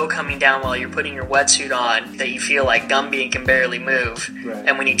snow coming down while you're putting your wetsuit on, that you feel like Gumby and can barely move. Right.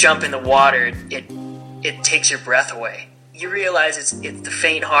 And when you jump in the water, it takes your breath away. You realize it's the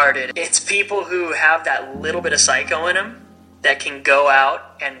faint-hearted. It's people who have that little bit of psycho in them that can go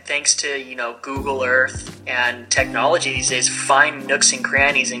out and, thanks to, Google Earth and technology these days, find nooks and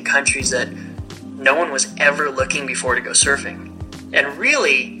crannies in countries that no one was ever looking before to go surfing. And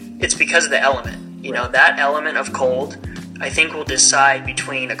really, it's because of the element. That element of cold, I think, will decide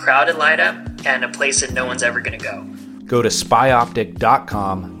between a crowded light up and a place that no one's ever going to go. Go to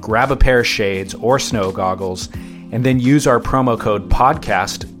spyoptic.com, grab a pair of shades or snow goggles, and then use our promo code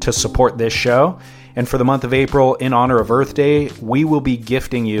podcast to support this show. And for the month of April, in honor of Earth Day, we will be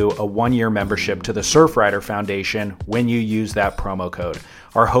gifting you a 1-year membership to the Surfrider Foundation when you use that promo code.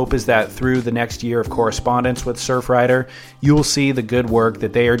 Our hope is that through the next year of correspondence with Surfrider, you will see the good work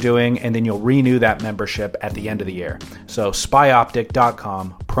that they are doing, and then you'll renew that membership at the end of the year. So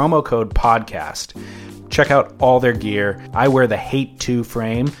spyoptic.com, promo code podcast. Check out all their gear. I wear the Hate 2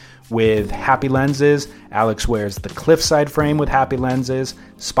 frame with happy lenses. Alex wears the Cliffside frame with happy lenses.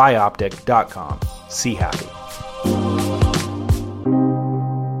 Spyoptic.com. See happy.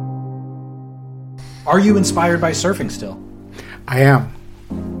 Are you inspired by surfing still? I am.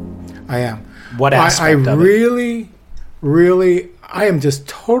 What aspect of it? I am just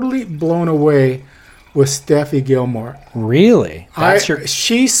totally blown away with Steffi Gilmore. Really?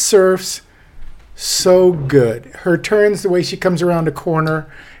 She surfs so good. Her turns, the way she comes around a corner,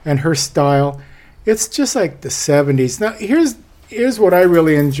 and her style, it's just like the 70s. Now, here's what I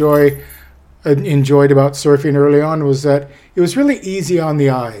really enjoyed about surfing early on was that it was really easy on the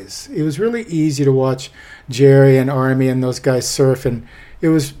eyes. It was really easy to watch Jerry and Army and those guys surf, and it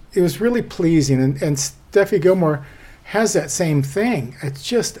was really pleasing. And Steffi Gilmore has that same thing. It's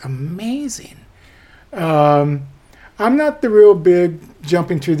just amazing. I'm not the real big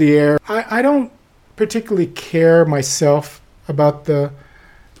jumping through the air. I don't particularly care myself about the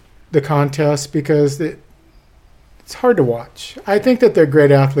contest because it's hard to watch. I think that they're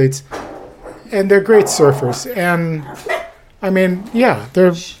great athletes and they're great surfers. And I mean, yeah,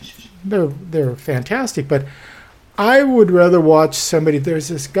 they're fantastic. But I would rather watch somebody. There's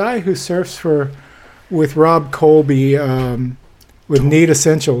this guy who surfs with Rob Colby with Need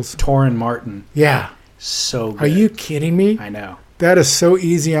Essentials. Torrin Martin. Yeah. So good. Are you kidding me? I know. That is so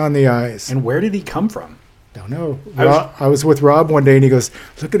easy on the eyes. And where did he come from? Don't know. I was with Rob one day, and he goes,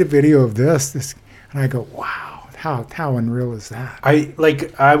 "Look at a video of this," and I go, "Wow, how unreal is that?"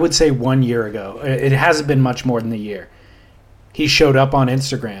 I would say 1 year ago. It hasn't been much more than a year. He showed up on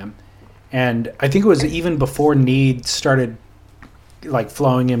Instagram, and I think it was even before Need started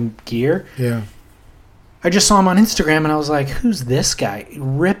flowing him gear. Yeah. I just saw him on Instagram, and I was like, "Who's this guy?"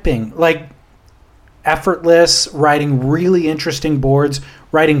 Ripping effortless, riding really interesting boards,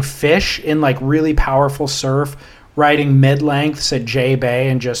 riding fish in really powerful surf, riding mid-lengths at J Bay,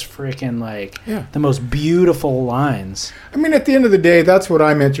 and just freaking the most beautiful lines. I mean, at the end of the day, that's what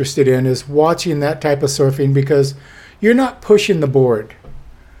I'm interested in, is watching that type of surfing, because you're not pushing the board.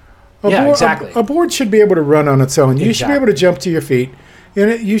 Exactly. A board should be able to run on its own. You should be able to jump to your feet,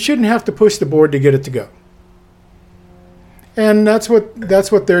 and you shouldn't have to push the board to get it to go. And that's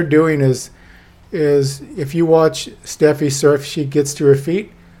what they're doing is if you watch Steffi surf, she gets to her feet,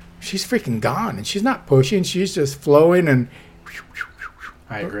 she's freaking gone, and she's not pushing, she's just flowing. And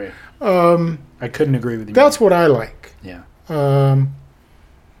I agree. I couldn't agree with you. That's what I like. Yeah. And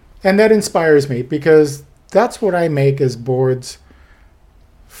that inspires me, because that's what I make as boards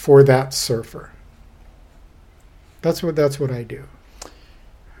for that surfer. That's what I do.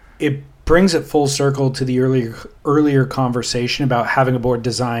 It brings it full circle to the earlier conversation about having a board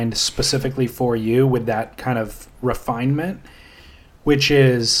designed specifically for you with that kind of refinement, which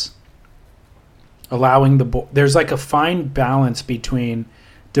is allowing the board. There's a fine balance between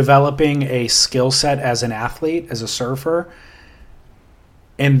developing a skill set as an athlete, as a surfer,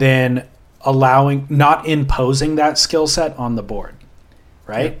 and then not imposing that skill set on the board,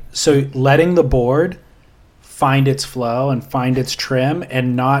 right? Yeah. So letting the board find its flow and find its trim,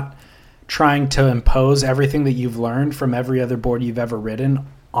 and not trying to impose everything that you've learned from every other board you've ever ridden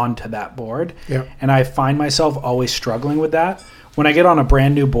onto that board. Yeah. And I find myself always struggling with that. When I get on a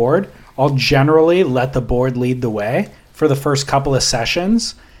brand new board, I'll generally let the board lead the way for the first couple of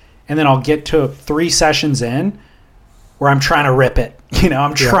sessions, and then I'll get to 3 sessions in where I'm trying to rip it.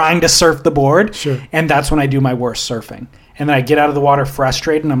 I'm trying to surf the board, sure. And that's when I do my worst surfing. And then I get out of the water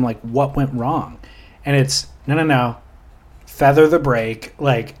frustrated, and I'm like, what went wrong? And it's, no. Feather the brake,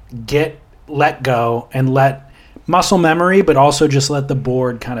 let go, and let muscle memory, but also just let the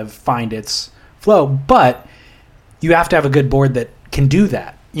board kind of find its flow. But you have to have a good board that can do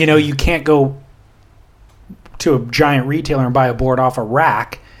that. You can't go to a giant retailer and buy a board off a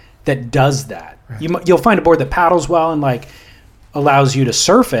rack that does that. Right. You'll find a board that paddles well and allows you to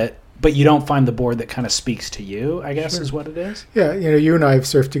surf it, but you don't find the board that kind of speaks to you, I guess. Sure. Is what it is. Yeah, you and I have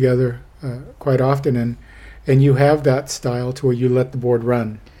surfed together quite often, and you have that style to where you let the board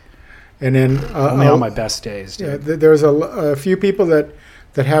run. And then only on my best days, dude. Yeah, there's a few people that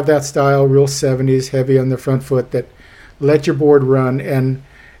have that style, real 70s, heavy on the front foot, that let your board run, and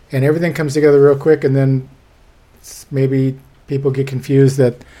everything comes together real quick, and then maybe people get confused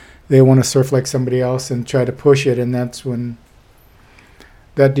that they want to surf like somebody else and try to push it, and that's when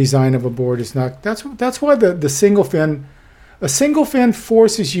that design of a board is not. That's why the single fin. A single fin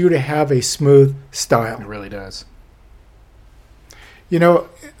forces you to have a smooth style. It really does. You know,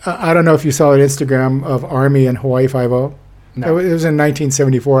 I don't know if you saw an Instagram of Army and Hawaii Five-0. No. It was in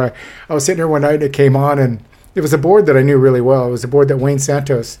 1974. I was sitting there one night and it came on, and it was a board that I knew really well. It was a board that Wayne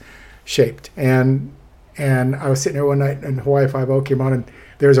Santos shaped. And I was sitting there one night and Hawaii Five-0 came on, and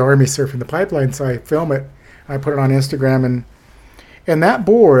there's Army surfing the pipeline. So I film it. I put it on Instagram, and that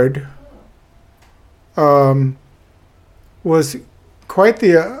board was quite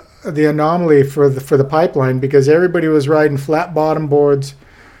the anomaly for the pipeline, because everybody was riding flat bottom boards,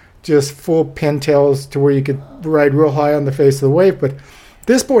 just full pintails to where you could ride real high on the face of the wave. But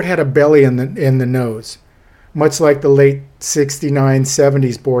this board had a belly in the nose, much like the late 69,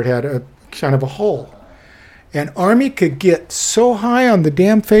 70s board had a kind of a hole. And Army could get so high on the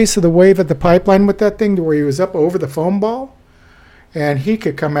damn face of the wave at the pipeline with that thing to where he was up over the foam ball, and he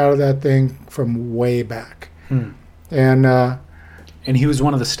could come out of that thing from way back. And he was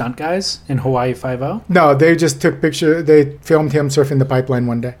one of the stunt guys in Hawaii Five-0? No, they just took picture. They filmed him surfing the pipeline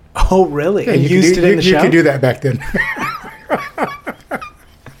one day. Oh, really? Yeah, and used it in the show? You could do that back then.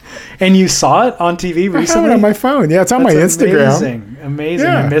 And you saw it on TV recently? I have it on my phone. Yeah, it's on my Instagram. Amazing.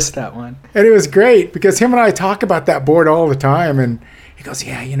 Yeah. I missed that one. And it was great because him and I talk about that board all the time. And he goes,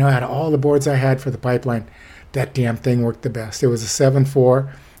 yeah, you know, out of all the boards I had for the pipeline, that damn thing worked the best. It was a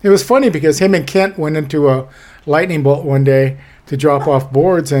 7.4. It was funny because him and Kent went into a lightning bolt one day to drop off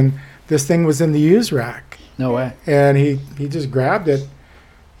boards, and this thing was in the use rack. No way. And he just grabbed it.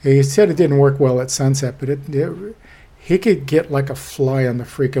 He said it didn't work well at sunset, but he could get like a fly on the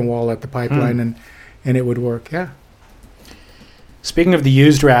freaking wall at the pipeline, and it would work. Yeah. Speaking of the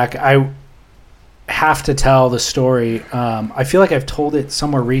used rack, I have to tell the story. I feel like I've told it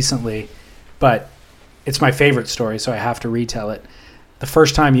somewhere recently, but it's my favorite story, so I have to retell it. The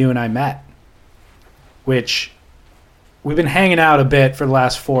first time you and I met, which we've been hanging out a bit for the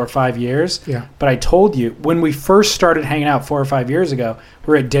last 4 or 5 years. Yeah. But I told you, when we first started hanging out 4 or 5 years ago,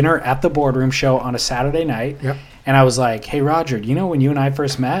 we were at dinner at the Boardroom Show on a Saturday night. Yep. And I was like, hey, Roger, do you know when you and I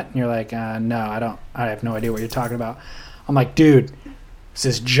first met? And you're like, no, I don't. I have no idea what you're talking about. I'm like, dude, it's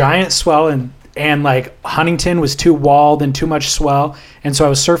this giant swell, and like Huntington was too walled and too much swell. And so I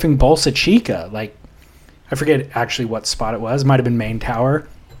was surfing Bolsa Chica. Like, I forget actually what spot it was. It might have been Main Tower.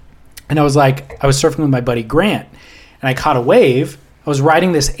 And I was surfing with my buddy Grant. And I caught a wave. I was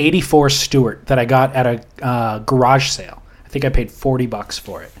riding this 84 Stewart that I got at a garage sale. I think I paid $40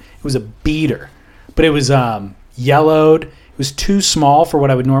 for it. It was a beater. But it was yellowed. It was too small for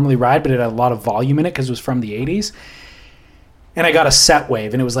what I would normally ride, but it had a lot of volume in it because it was from the 80s. And I got a set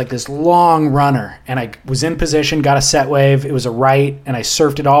wave, and it was like this long runner. And I was in position, got a set wave. It was a right, and I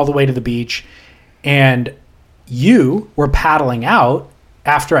surfed it all the way to the beach. And you were paddling out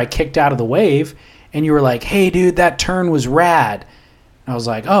after I kicked out of the wave, and you were like, hey, dude, that turn was rad. And I was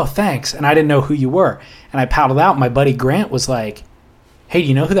like, oh, thanks. And I didn't know who you were. And I paddled out. My buddy Grant was like, hey, do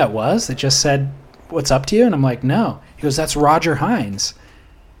you know who that was that just said, what's up to you? And I'm like, no. He goes, that's Roger Hines.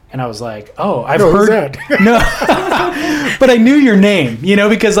 And I was like, oh, I've heard that. No, but I knew your name, you know,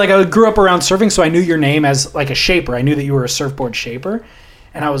 because like I grew up around surfing, so I knew your name as like a shaper. I knew that you were a surfboard shaper.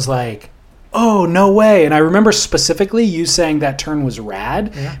 And I was like, oh, no way. And I remember specifically you saying that turn was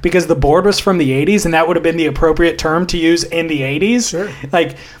rad because the board was from the 80s, and that would have been the appropriate term to use in the 80s. Sure.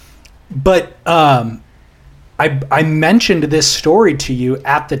 Like, but I mentioned this story to you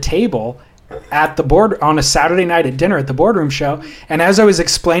at the table at the board on a Saturday night at dinner at the Boardroom Show. And as I was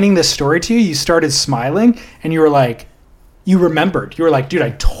explaining this story to you, you started smiling, and you were like, you remembered. You were like, dude, I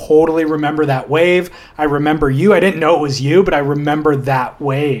totally remember that wave. I remember you. I didn't know it was you, but I remember that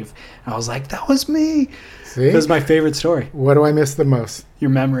wave. I was like, that was me. See? That was my favorite story. What do I miss the most? Your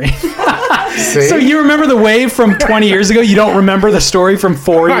memory. See? So you remember the wave from 20 years ago? You don't remember the story from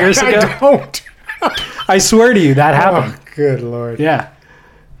 4 years ago? I don't. I swear to you, that happened. Oh, good Lord. Yeah.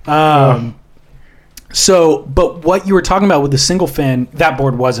 So, but what you were talking about with the single fin, that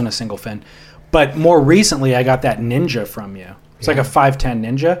board wasn't a single fin. But more recently, I got that Ninja from you. It's like a 510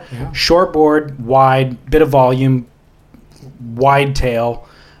 Ninja. Yeah. Short board, wide, bit of volume, wide tail.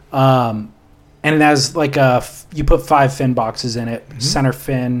 And it has like you put 5 fin boxes in it. Center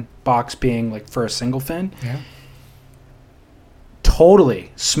fin box being like for a single fin. Yeah.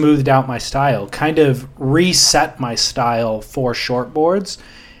 Totally smoothed out my style. Kind of reset my style for short boards.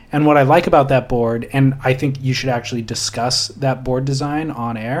 And what I like about that board, and I think you should actually discuss that board design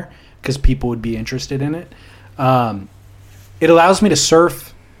on air because people would be interested in it. It allows me to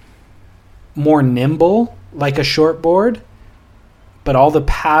surf more nimble like a short board, but all the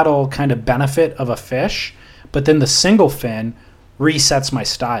paddle kind of benefit of a fish. But then the single fin resets my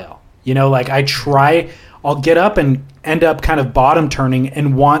style. You know, like I'll get up and end up kind of bottom turning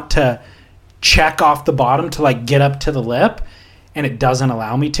and want to check off the bottom to like get up to the lip. and it doesn't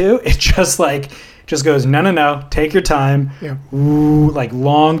allow me to. It just goes, no, take your time. Yeah. Ooh, like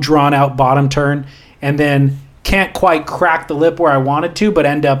long drawn out bottom turn, and then can't quite crack the lip where I wanted to, but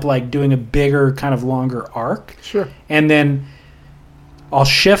end up like doing a bigger kind of longer arc. Sure. And then I'll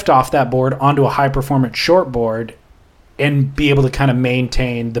shift off that board onto a high performance short board and be able to kind of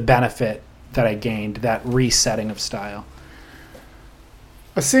maintain the benefit that I gained, that resetting of style.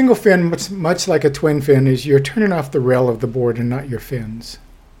 A single fin, much like a twin fin, is you're turning off the rail of the board and not your fins.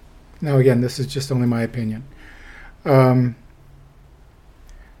 Now, again, this is just only my opinion.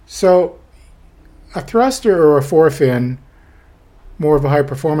 So a thruster or a four-fin, more of a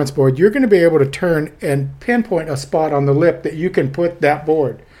high-performance board, you're going to be able to turn and pinpoint a spot on the lip that you can put that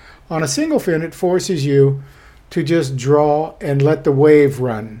board. On a single fin, it forces you to just draw and let the wave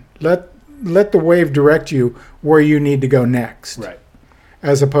run. Let the wave direct you where you need to go next. Right.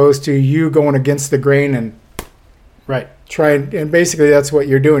 As opposed to you going against the grain and Right. and basically that's what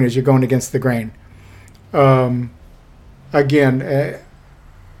you're doing, is you're going against the grain. Again,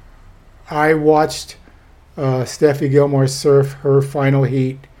 I watched Steffi Gilmore surf her final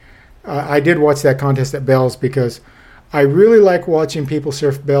heat. I did watch that contest at Bell's because I really like watching people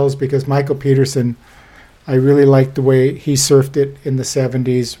surf Bell's, because Michael Peterson, I really liked the way he surfed it in the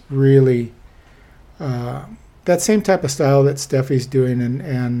 70s. Really, that same type of style that Steffi's doing,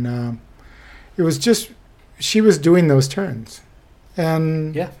 and it was just, she was doing those turns,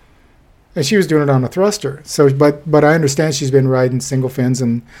 and Yeah. and she was doing it on a thruster. So, but I understand she's been riding single fins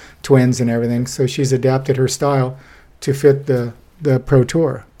and twins and everything, so she's adapted her style to fit the Pro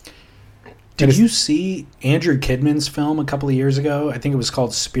Tour. Did you see Andrew Kidman's film a couple of years ago? I think it was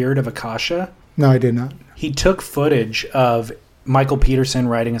called Spirit of Akasha. No, I did not. He took footage of Michael Peterson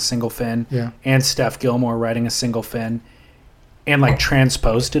riding a single fin and Steph Gilmore riding a single fin and like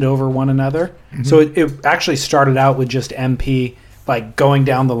transposed it over one another. Mm-hmm. So it actually started out with just MP like going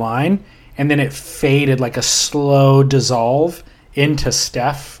down the line, and then it faded like a slow dissolve into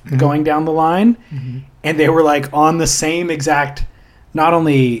Steph going down the line. Mm-hmm. And they were like on the same exact, not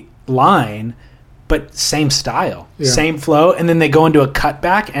only line, but same style, same flow. And then they go into a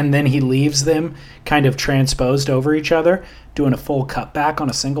cutback, and then he leaves them kind of transposed over each other, doing a full cutback on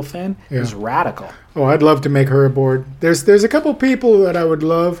a single fin. It was radical. Oh, I'd love to make her a board. There's a couple people that I would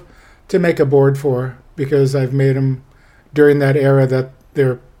love to make a board for, because I've made them during that era that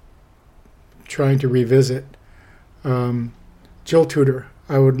they're trying to revisit. Joel Tudor,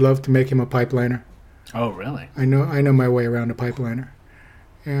 I would love to make him a pipeliner. Oh, really? I know my way around a pipeliner,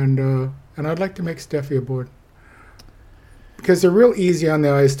 and I'd like to make Steffi a board, because they're real easy on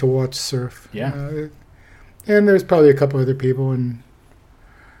the eyes to watch surf. Yeah. And there's probably a couple other people,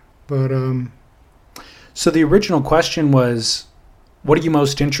 but So the original question was, what are you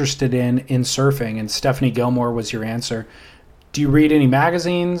most interested in surfing? And Stephanie Gilmore was your answer. Do you read any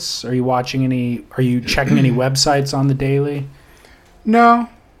magazines? Are you checking any websites on the daily? No,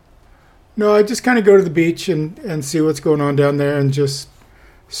 I just kind of go to the beach and see what's going on down there and just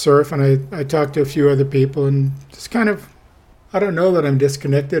surf. And I talk to a few other people and just kind of, I don't know that I'm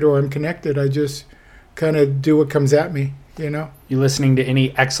disconnected or I'm connected. I just kind of do what comes at me, you know? You listening to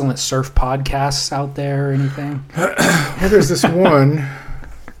any excellent surf podcasts out there or anything? Well, there's this one.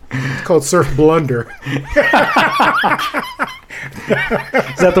 It's called Surf Blunder. Is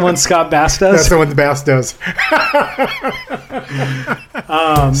that the one Scott Bass does? That's the one the Bass does.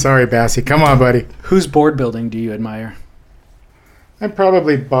 Sorry, Bassy. Come on, buddy. Whose board building do you admire? I'm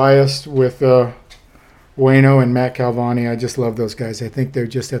probably biased with Wayno and Matt Calvani. I just love those guys. I think they're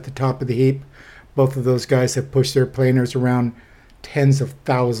just at the top of the heap. Both of those guys have pushed their planers around tens of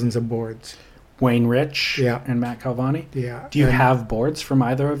thousands of boards. Wayne Rich and Matt Calvani? Yeah. Do you have boards from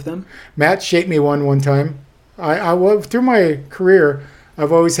either of them? Matt shaped me one time. I through my career,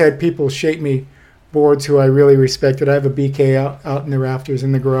 I've always had people shape me boards who I really respected. I have a BK out in the rafters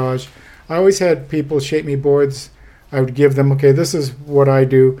in the garage. I always had people shape me boards. I would give them, okay, this is what I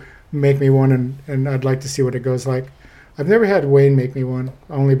do. Make me one, and I'd like to see what it goes like. I've never had Wayne make me one,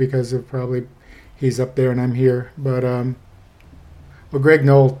 only because of probably he's up there and I'm here. But Greg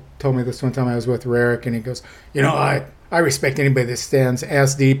Knoll told me this one time I was with Rarick, and he goes, you know, I respect anybody that stands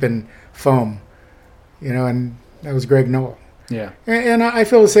ass deep in foam, you know, and that was Greg Knoll. Yeah. And I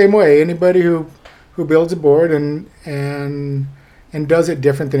feel the same way. Anybody who builds a board and does it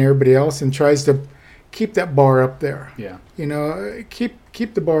different than everybody else and tries to keep that bar up there. Yeah. You know,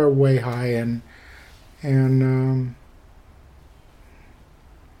 keep the bar way high and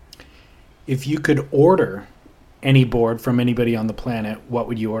if you could order any board from anybody on the planet, what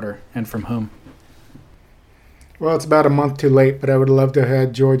would you order and from whom? Well, it's about a month too late, but I would love to have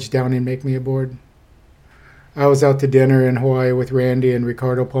had George Downing make me a board. I was out to dinner in Hawaii with Randy and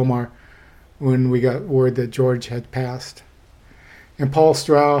Ricardo Pomar when we got word that George had passed. And Paul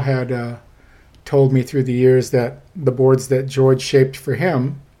Stroud had told me through the years that the boards that George shaped for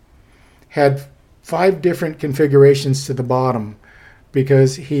him had 5 different configurations to the bottom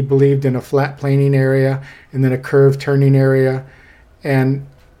because he believed in a flat planing area and then a curved turning area. And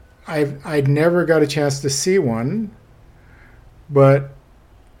I'd never got a chance to see one, but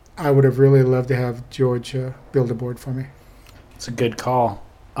I would have really loved to have George build a board for me. It's a good call.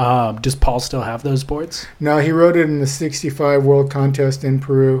 Does Paul still have those boards? No, he rode it in the 65 World Contest in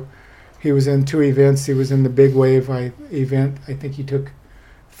Peru. He was in 2 events. He was in the big wave event. I think he took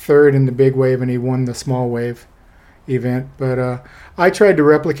 3rd in the big wave, and he won the small wave event. But I tried to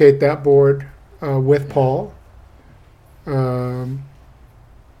replicate that board with Paul. Paul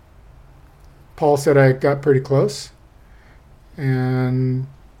said I got pretty close, and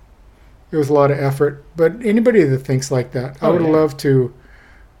it was a lot of effort. But anybody that thinks like that, I would love to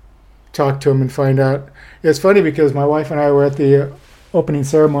talk to him and find out. It's funny because my wife and I were at the opening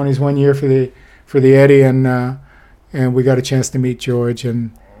ceremonies one year for the Eddie, and we got a chance to meet George,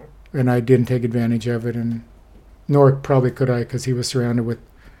 and I didn't take advantage of it, and nor probably could I because he was surrounded with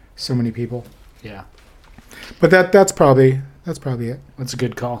so many people. Yeah. But that's probably it. That's a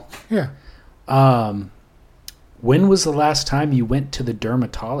good call. Yeah. When was the last time you went to the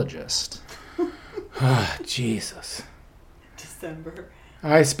dermatologist? Jesus. December.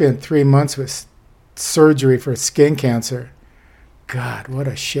 I spent 3 months with surgery for skin cancer. God, what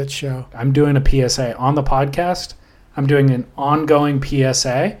a shit show. I'm doing a PSA on the podcast. I'm doing an ongoing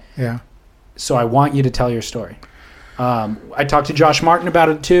PSA. Yeah. So I want you to tell your story. I talked to Josh Martin about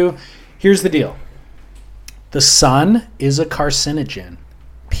it too. Here's the deal. The sun is a carcinogen,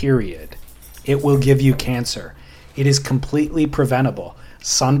 period. It will give you cancer. It is completely preventable.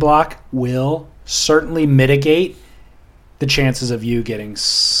 Sunblock will certainly mitigate the chances of you getting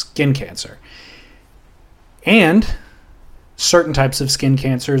skin cancer. And certain types of skin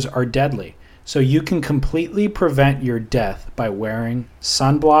cancers are deadly. So you can completely prevent your death by wearing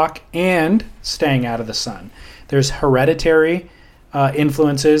sunblock and staying out of the sun. There's hereditary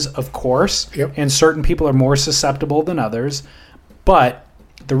influences, of course, and certain people are more susceptible than others. But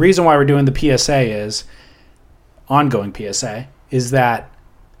the reason why we're doing the PSA is, ongoing PSA, is that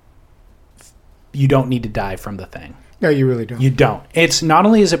you don't need to die from the thing. No, you really don't. You don't. It's not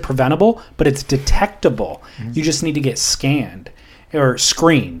only is it preventable, but it's detectable. Mm-hmm. You just need to get scanned or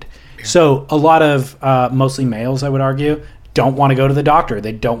screened. Yeah. So a lot of mostly males, I would argue, don't want to go to the doctor.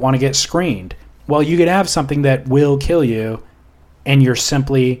 They don't want to get screened. Well, you could have something that will kill you, and you're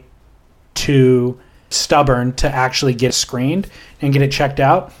simply too stubborn to actually get screened and get it checked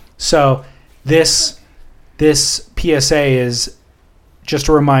out. So this PSA is just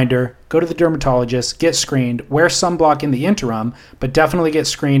a reminder, go to the dermatologist, get screened, wear sunblock in the interim, but definitely get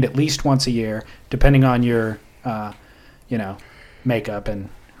screened at least once a year, depending on your, makeup and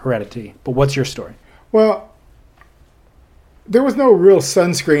heredity. But what's your story? Well, there was no real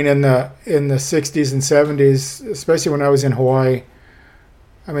sunscreen in the 60s and 70s, especially when I was in Hawaii.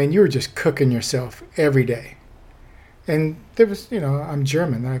 I mean, you were just cooking yourself every day. And there was, I'm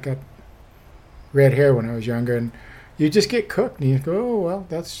German. I got red hair when I was younger, and you just get cooked, and you go, oh, well,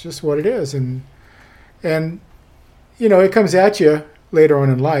 that's just what it is. And it comes at you later on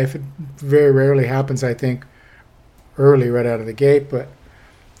in life. It very rarely happens, I think, early right out of the gate. But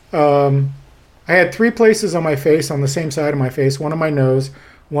I had 3 places on my face, on the same side of my face, one on my nose,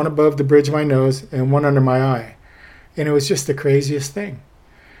 one above the bridge of my nose, and one under my eye. And it was just the craziest thing.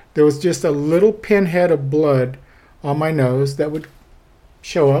 There was just a little pinhead of blood on my nose that would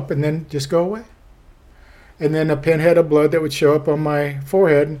show up and then just go away. And then a pinhead of blood that would show up on my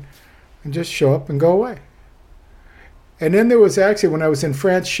forehead and just show up and go away. And then there was actually, when I was in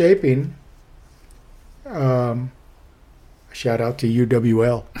France shaping, shout out to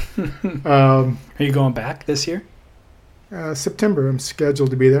UWL. Are you going back this year? September, I'm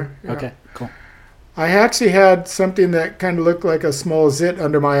scheduled to be there. Yeah. Okay, cool. I actually had something that kind of looked like a small zit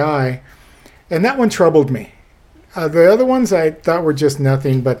under my eye, and that one troubled me. The other ones I thought were just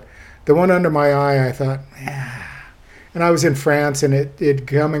nothing, but the one under my eye, I thought, And I was in France, and it'd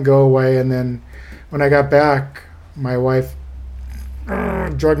come and go away, and then when I got back, my wife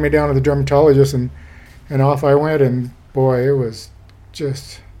dragged me down to the dermatologist, and off I went, and boy, it was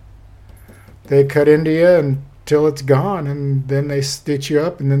just, they cut into you until it's gone, and then they stitch you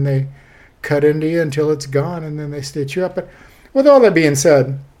up, and then they cut into you until it's gone, and then they stitch you up. But with all that being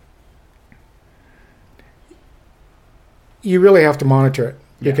said, you really have to monitor it,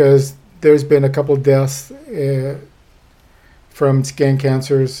 because there's been a couple of deaths from skin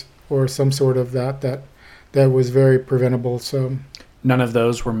cancers or some sort of that that was very preventable. So None of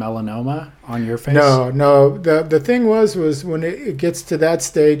those were melanoma on your face? no. The thing was when it gets to that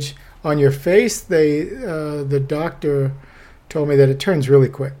stage on your face, the doctor told me that it turns really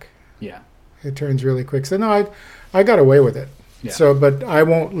quick. Yeah. It turns really quick. So no, I got away with it. Yeah. So, but I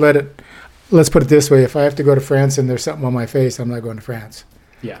won't let it. Let's put it this way: if I have to go to France and there's something on my face, I'm not going to France.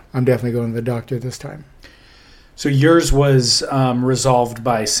 Yeah. I'm definitely going to the doctor this time. So yours was resolved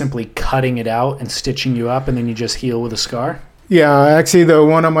by simply cutting it out and stitching you up, and then you just heal with a scar? Yeah, actually, the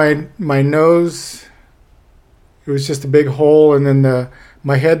one on my nose, it was just a big hole, and then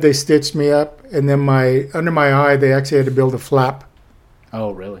my head they stitched me up, and then under my eye they actually had to build a flap.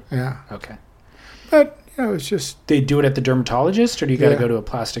 Oh, really? Yeah, Okay. but it's just They do it at the dermatologist, or do you got to Yeah. go to a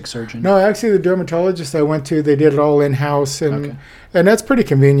plastic surgeon? no. Actually, the dermatologist I went to, they did it all in house, and Okay. that's pretty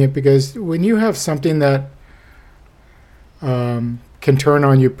convenient because when you have something that can turn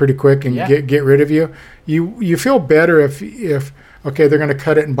on you pretty quick and Yeah. get rid of you, you feel better if okay, they're going to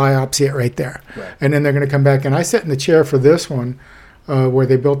cut it and biopsy it right there, Right. and then they're going to come back. And I sat in the chair for this one where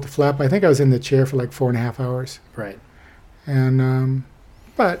they built the flap. I think I was in the chair for like 4.5 hours, Right. and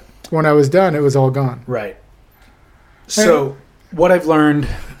but when I was done, it was all gone. Right. So what I've learned,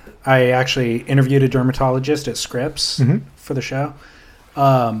 I actually interviewed a dermatologist at Scripps for the show.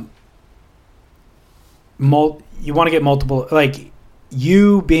 You want to get multiple, like,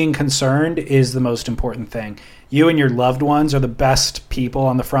 you being concerned is the most important thing. You and your loved ones are the best people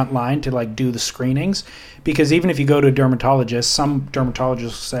on the front line to like do the screenings, because even if you go to a dermatologist, some dermatologists will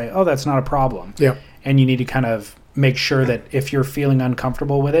say, oh, that's not a problem. Yeah. And you need to kind of make sure that if you're feeling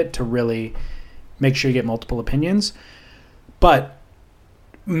uncomfortable with it, to really make sure you get multiple opinions. But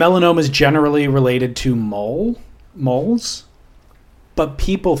melanoma is generally related to moles, but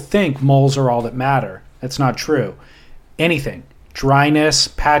people think moles are all that matter. That's not true. Anything, dryness,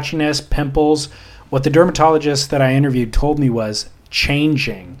 patchiness, pimples. What the dermatologist that I interviewed told me was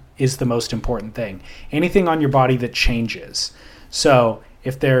changing is the most important thing. Anything on your body that changes. So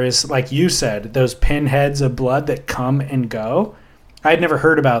if there is, like you said, those pinheads of blood that come and go, I had never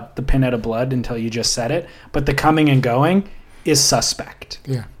heard about the pinhead of blood until you just said it, but the coming and going is suspect.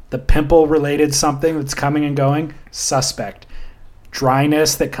 Yeah. The pimple related something that's coming and going, suspect.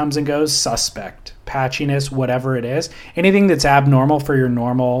 Dryness that comes and goes, suspect. Patchiness, whatever it is, anything that's abnormal for your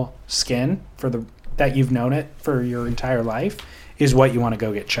normal skin, that you've known it for your entire life, is what you want to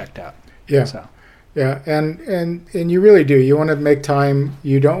go get checked out. Yeah. So Yeah, and you really do. You want to make time.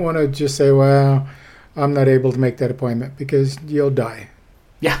 You don't want to just say, well, I'm not able to make that appointment, because you'll die.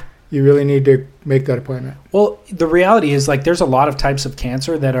 yeah. You really need to make that appointment. Well, the reality is, like, there's a lot of types of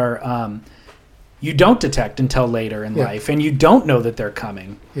cancer that are you don't detect until later in Yeah. life, and you don't know that they're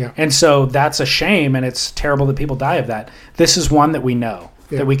coming. Yeah. And so that's a shame, and it's terrible that people die of that. This is one that we know,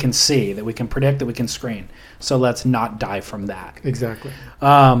 Yeah. that we can see, that we can predict, that we can screen. So let's not die from that. Exactly.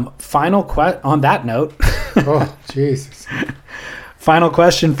 On that note, Oh, Jesus. final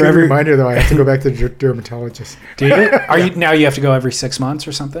question for Good every. reminder, though, I have to go back to the dermatologist Do you? Are you now? You have to go every 6 months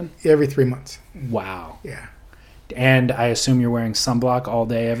or something? every 3 months. Wow. Yeah, And I assume you're wearing sunblock all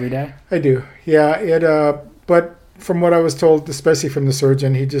day, every day. I do. Yeah, but from what I was told, especially from the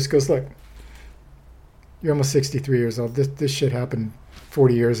surgeon, he just goes, look, you're almost 63 years old. This shit happened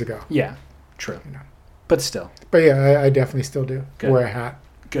 40 years ago. Yeah, true. You know. But still, But yeah, I definitely still do Good. wear a hat.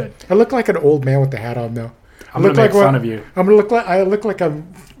 good. I look like an old man with the hat on, though. I'm gonna make fun of you. I look like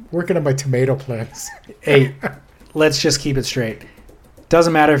I'm working on my tomato plants. Hey, let's just keep it straight.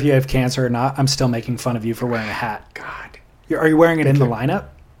 Doesn't matter if you have cancer or not. I'm still making fun of you for wearing a hat. God, Are you wearing it in the lineup?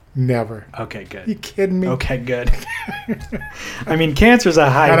 never. Okay, You good. kidding me? Okay, good. I mean, cancer's a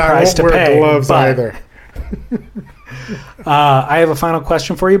high And I price won't to wear pay. gloves but, either. I have a final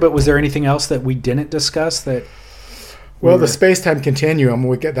question for you. But was there anything else that we didn't discuss? That Well, were- the space-time continuum,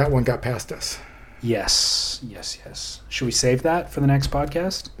 that one got past us. Yes. Should we save that for the next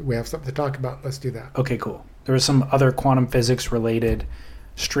podcast? We have something to talk about. Let's do that. Okay, cool. There was some other quantum physics related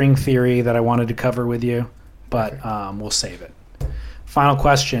string theory that I wanted to cover with you, but we'll save it. Final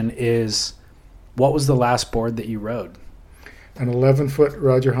question is, what was the last board that you rode? An 11-foot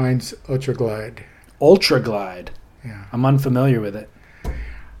Roger Hines Ultra Glide. Ultra Glide. Yeah. I'm unfamiliar with it.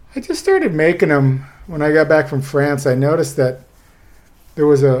 I just started making them when I got back from France. I noticed that there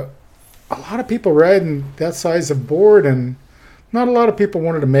was a lot of people riding that size of board, and not a lot of people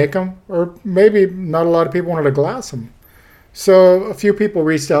wanted to make them, or maybe not a lot of people wanted to glass them. So a few people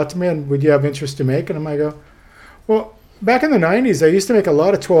reached out to me, and would you have interest in making them? I go, well, back in the 90s, I used to make a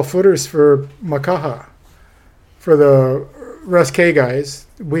lot of 12-footers for Makaha, for the Russ K guys.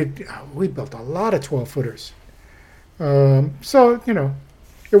 We built a lot of 12-footers. So,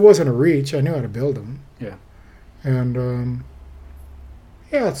 it wasn't a reach. I knew how to build them. Yeah. And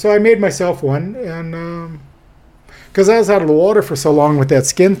yeah, so I made myself one, and because I was out of the water for so long with that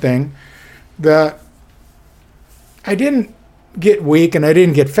skin thing, that I didn't get weak and I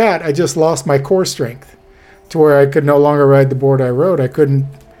didn't get fat. I just lost my core strength to where I could no longer ride the board I rode. I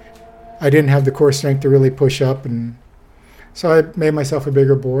didn't have the core strength to really push up, and so I made myself a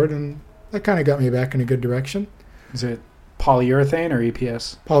bigger board, and that kind of got me back in a good direction. Is it polyurethane or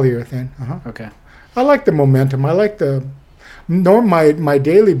EPS? Polyurethane. Okay. I like the momentum. I like my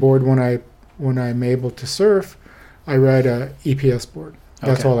daily board when I'm able to surf. I ride a EPS board.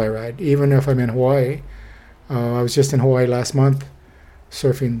 That's Okay. all I ride, even if I'm in Hawaii. I was just in Hawaii last month,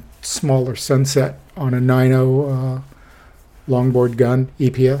 surfing smaller Sunset on a 9.0 longboard gun,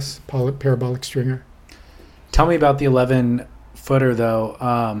 EPS, parabolic stringer. Tell me about the 11-footer,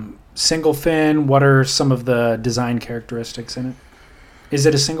 though. Single fin, what are some of the design characteristics in it? Is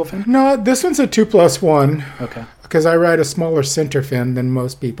it a single fin? No, this one's a 2+1 Okay. because I ride a smaller center fin than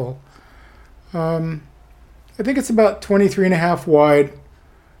most people. I think it's about 23.5 wide,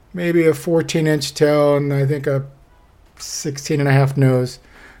 maybe a 14-inch tail, and I think a 16.5 nose.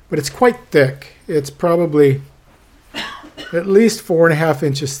 But it's quite thick. It's probably at least 4.5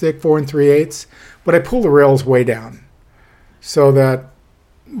 inches thick, 4 3/8. But I pull the rails way down so that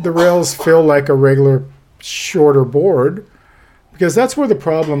the rails feel like a regular shorter board, because that's where the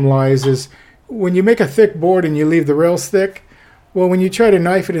problem lies, is when you make a thick board and you leave the rails thick, well, when you try to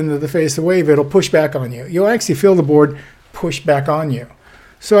knife it into the face of the wave, it'll push back on you. You'll actually feel the board push back on you.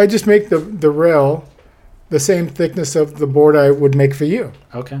 So I just make the rail the same thickness of the board I would make for you.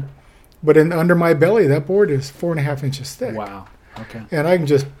 Okay. But under my belly, that board is 4.5 inches thick. Wow. Okay. And I can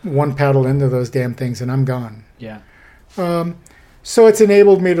just one paddle into those damn things and I'm gone. Yeah. So it's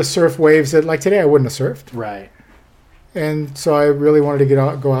enabled me to surf waves that, like today, I wouldn't have surfed. Right. And so I really wanted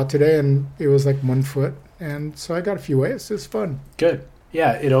to go out today, and it was like 1 foot. And so I got a few waves. It's fun. Good.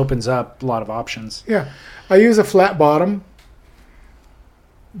 Yeah, it opens up a lot of options. Yeah. I use a flat bottom,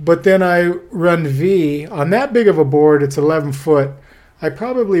 but then I run V. On that big of a board, it's 11 foot. I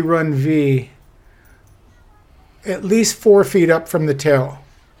probably run V at least 4 feet up from the tail,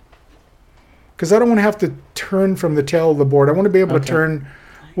 because I don't want to have to turn from the tail of the board. I want to be able to turn.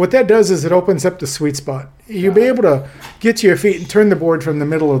 What that does is it opens up the sweet spot. You'll be able to get to your feet and turn the board from the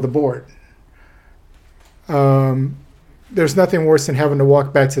middle of the board. There's nothing worse than having to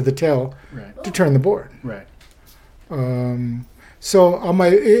walk back to the tail Right. to turn the board. Right. So on my,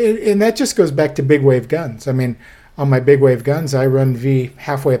 and that just goes back to big wave guns. I mean, on my big wave guns, I run V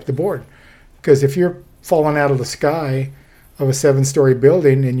halfway up the board, because if you're falling out of the sky of a 7-story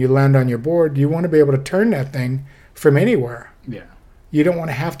building and you land on your board, you want to be able to turn that thing from anywhere. Yeah. You don't want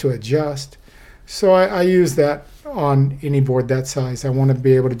to have to adjust. So I use that on any board that size. I want to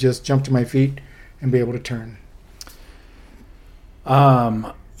be able to just jump to my feet and be able to turn.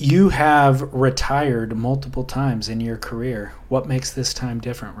 You have retired multiple times in your career. What makes this time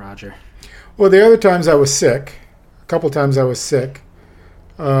different, Roger? Well, the other times I was sick. A couple times I was sick.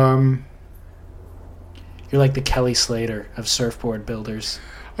 You're like the Kelly Slater of surfboard builders.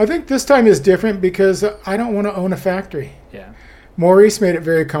 I think this time is different because I don't want to own a factory. Yeah. Maurice made it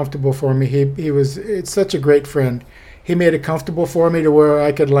very comfortable for me. It's such a great friend. He made it comfortable for me to where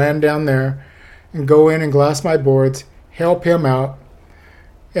I could land down there and go in and glass my boards, help him out,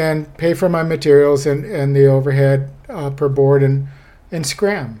 and pay for my materials and the overhead per board and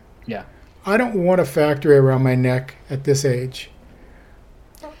scram. Yeah. I don't want a factory around my neck at this age.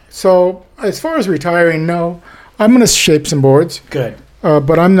 So as far as retiring, no. I'm going to shape some boards. Good.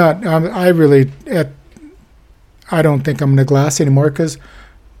 But I'm not. I don't think I'm going to glass anymore because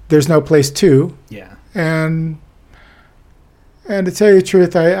there's no place to. Yeah. And to tell you the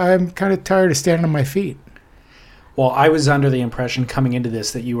truth, I'm kind of tired of standing on my feet. Well, I was under the impression coming into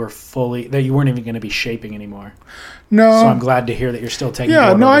this that you weren't even going to be shaping anymore. No. So I'm glad to hear that you're still taking.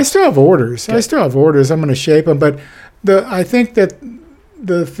 Yeah. board No, I orders. still have orders. Good. I still have orders. I'm going to shape them. But I think that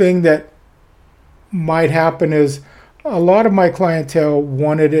the thing that might happen is a lot of my clientele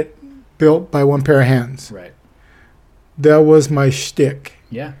wanted it built by one pair of hands. Right. That was my shtick.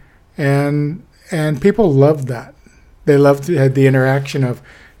 Yeah. And people loved that. They loved the interaction of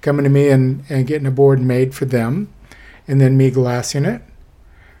coming to me and getting a board made for them, and then me glassing it.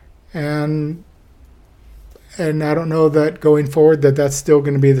 And I don't know that going forward that's still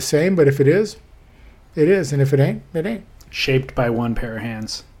going to be the same, but if it is, it is. And if it ain't, it ain't. Shaped by one pair of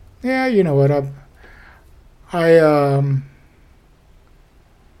hands. Yeah, you know what? I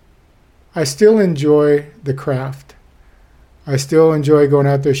still enjoy the craft. I still enjoy going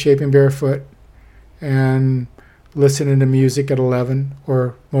out there shaping barefoot and listening to music at 11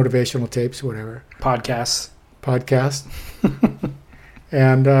 or motivational tapes, whatever. Podcasts. Podcast.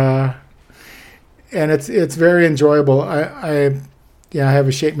 And it's very enjoyable. I have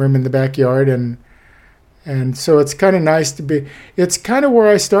a shape room in the backyard, and so it's kind of nice to be. It's kind of where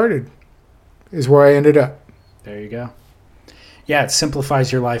I started, is where I ended up. There you go. Yeah, it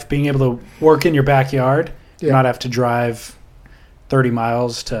simplifies your life. Being able to work in your backyard, not have to drive 30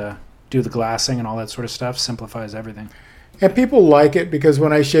 miles to do the glassing and all that sort of stuff, simplifies everything. And people like it because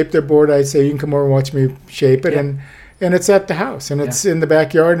when I shape their board, I say, you can come over and watch me shape it. And it's at the house, and it's in the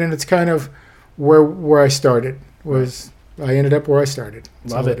backyard, and it's kind of where I started. I ended up where I started.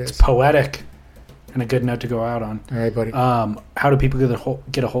 That's Love all it. It's poetic and a good note to go out on. All right, buddy. How do people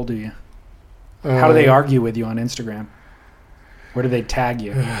get a hold of you? How do they argue with you on Instagram? Where do they tag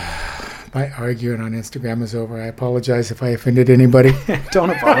you? My arguing on Instagram is over. I apologize if I offended anybody. Don't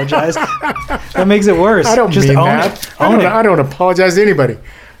apologize. That makes it worse. I don't Just mean own that. it. Own it. I don't apologize to anybody.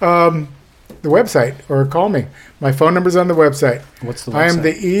 The website, or call me. My phone number's on the website. What's the website? I am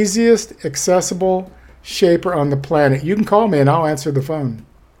the easiest accessible shaper on the planet. You can call me and I'll answer the phone.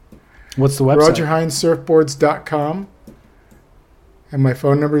 What's the website? RogerHeinzSurfboards.com. And my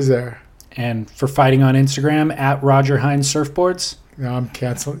phone number's there. And for fighting on Instagram, at Roger Hines Surfboards. No, I'm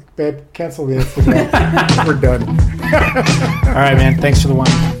canceling. Babe, cancel the Instagram. We're done. All right, man. Thanks for the wine.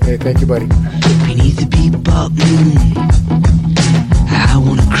 Hey, thank you, buddy. Beneath the bebop moon, I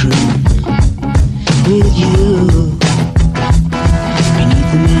wanna cruise with you. Beneath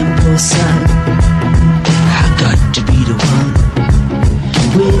the lamppost sun, I got to be the one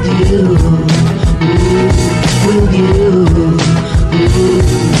with you. With you.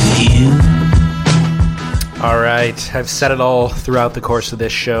 All right. I've said it all throughout the course of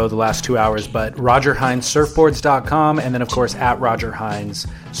this show, the last 2 hours, but RogerHeinzSurfboards.com, and then, of course, at Roger Hines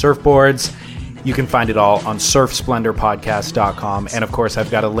Surfboards. You can find it all on SurfSplendorPodcast.com. And, of course, I've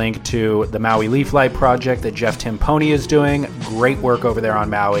got a link to the Maui Leaf Light project that Jeff Timponi is doing. Great work over there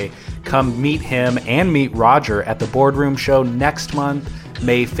on Maui. Come meet him and meet Roger at the Boardroom Show next month,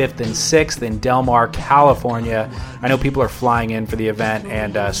 May 5th and 6th in Del Mar, California. I know people are flying in for the event,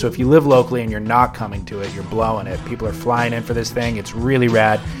 and so if you live locally and you're not coming to it, you're blowing it. People are flying in for this thing. It's really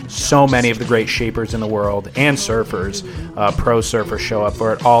rad. So many of the great shapers in the world and surfers, pro surfers, show up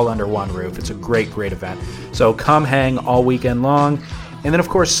for it all under one roof. It's a great, great event. So come hang all weekend long. And then, of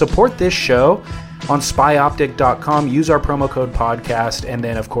course, support this show on spyoptic.com. Use our promo code podcast, and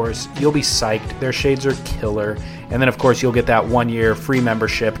then, of course, you'll be psyched. Their shades are killer. And then, of course, you'll get that 1-year free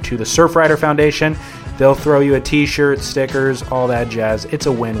membership to the Surfrider Foundation. They'll throw you a t-shirt, stickers, all that jazz. It's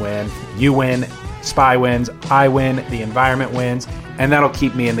a win-win. You win, Spy wins, I win, the environment wins, and that'll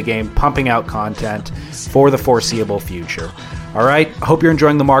keep me in the game pumping out content for the foreseeable future. All right, I hope you're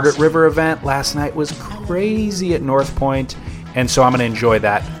enjoying the Margaret River event. Last night was crazy at North Point, and so I'm going to enjoy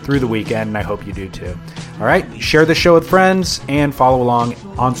that through the weekend, and I hope you do too. All right, share the show with friends and follow along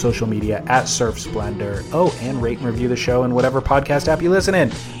on social media at Surf Splendor. Oh, and rate and review the show in whatever podcast app you listen in.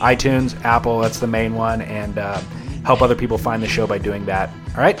 iTunes, Apple, that's the main one, and help other people find the show by doing that.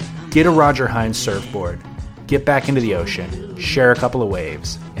 All right, get a Roger Hines surfboard, get back into the ocean, share a couple of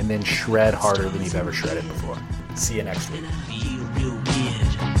waves, and then shred harder than you've ever shredded before. See you next week. Feel real weird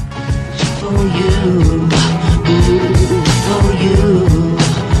for you.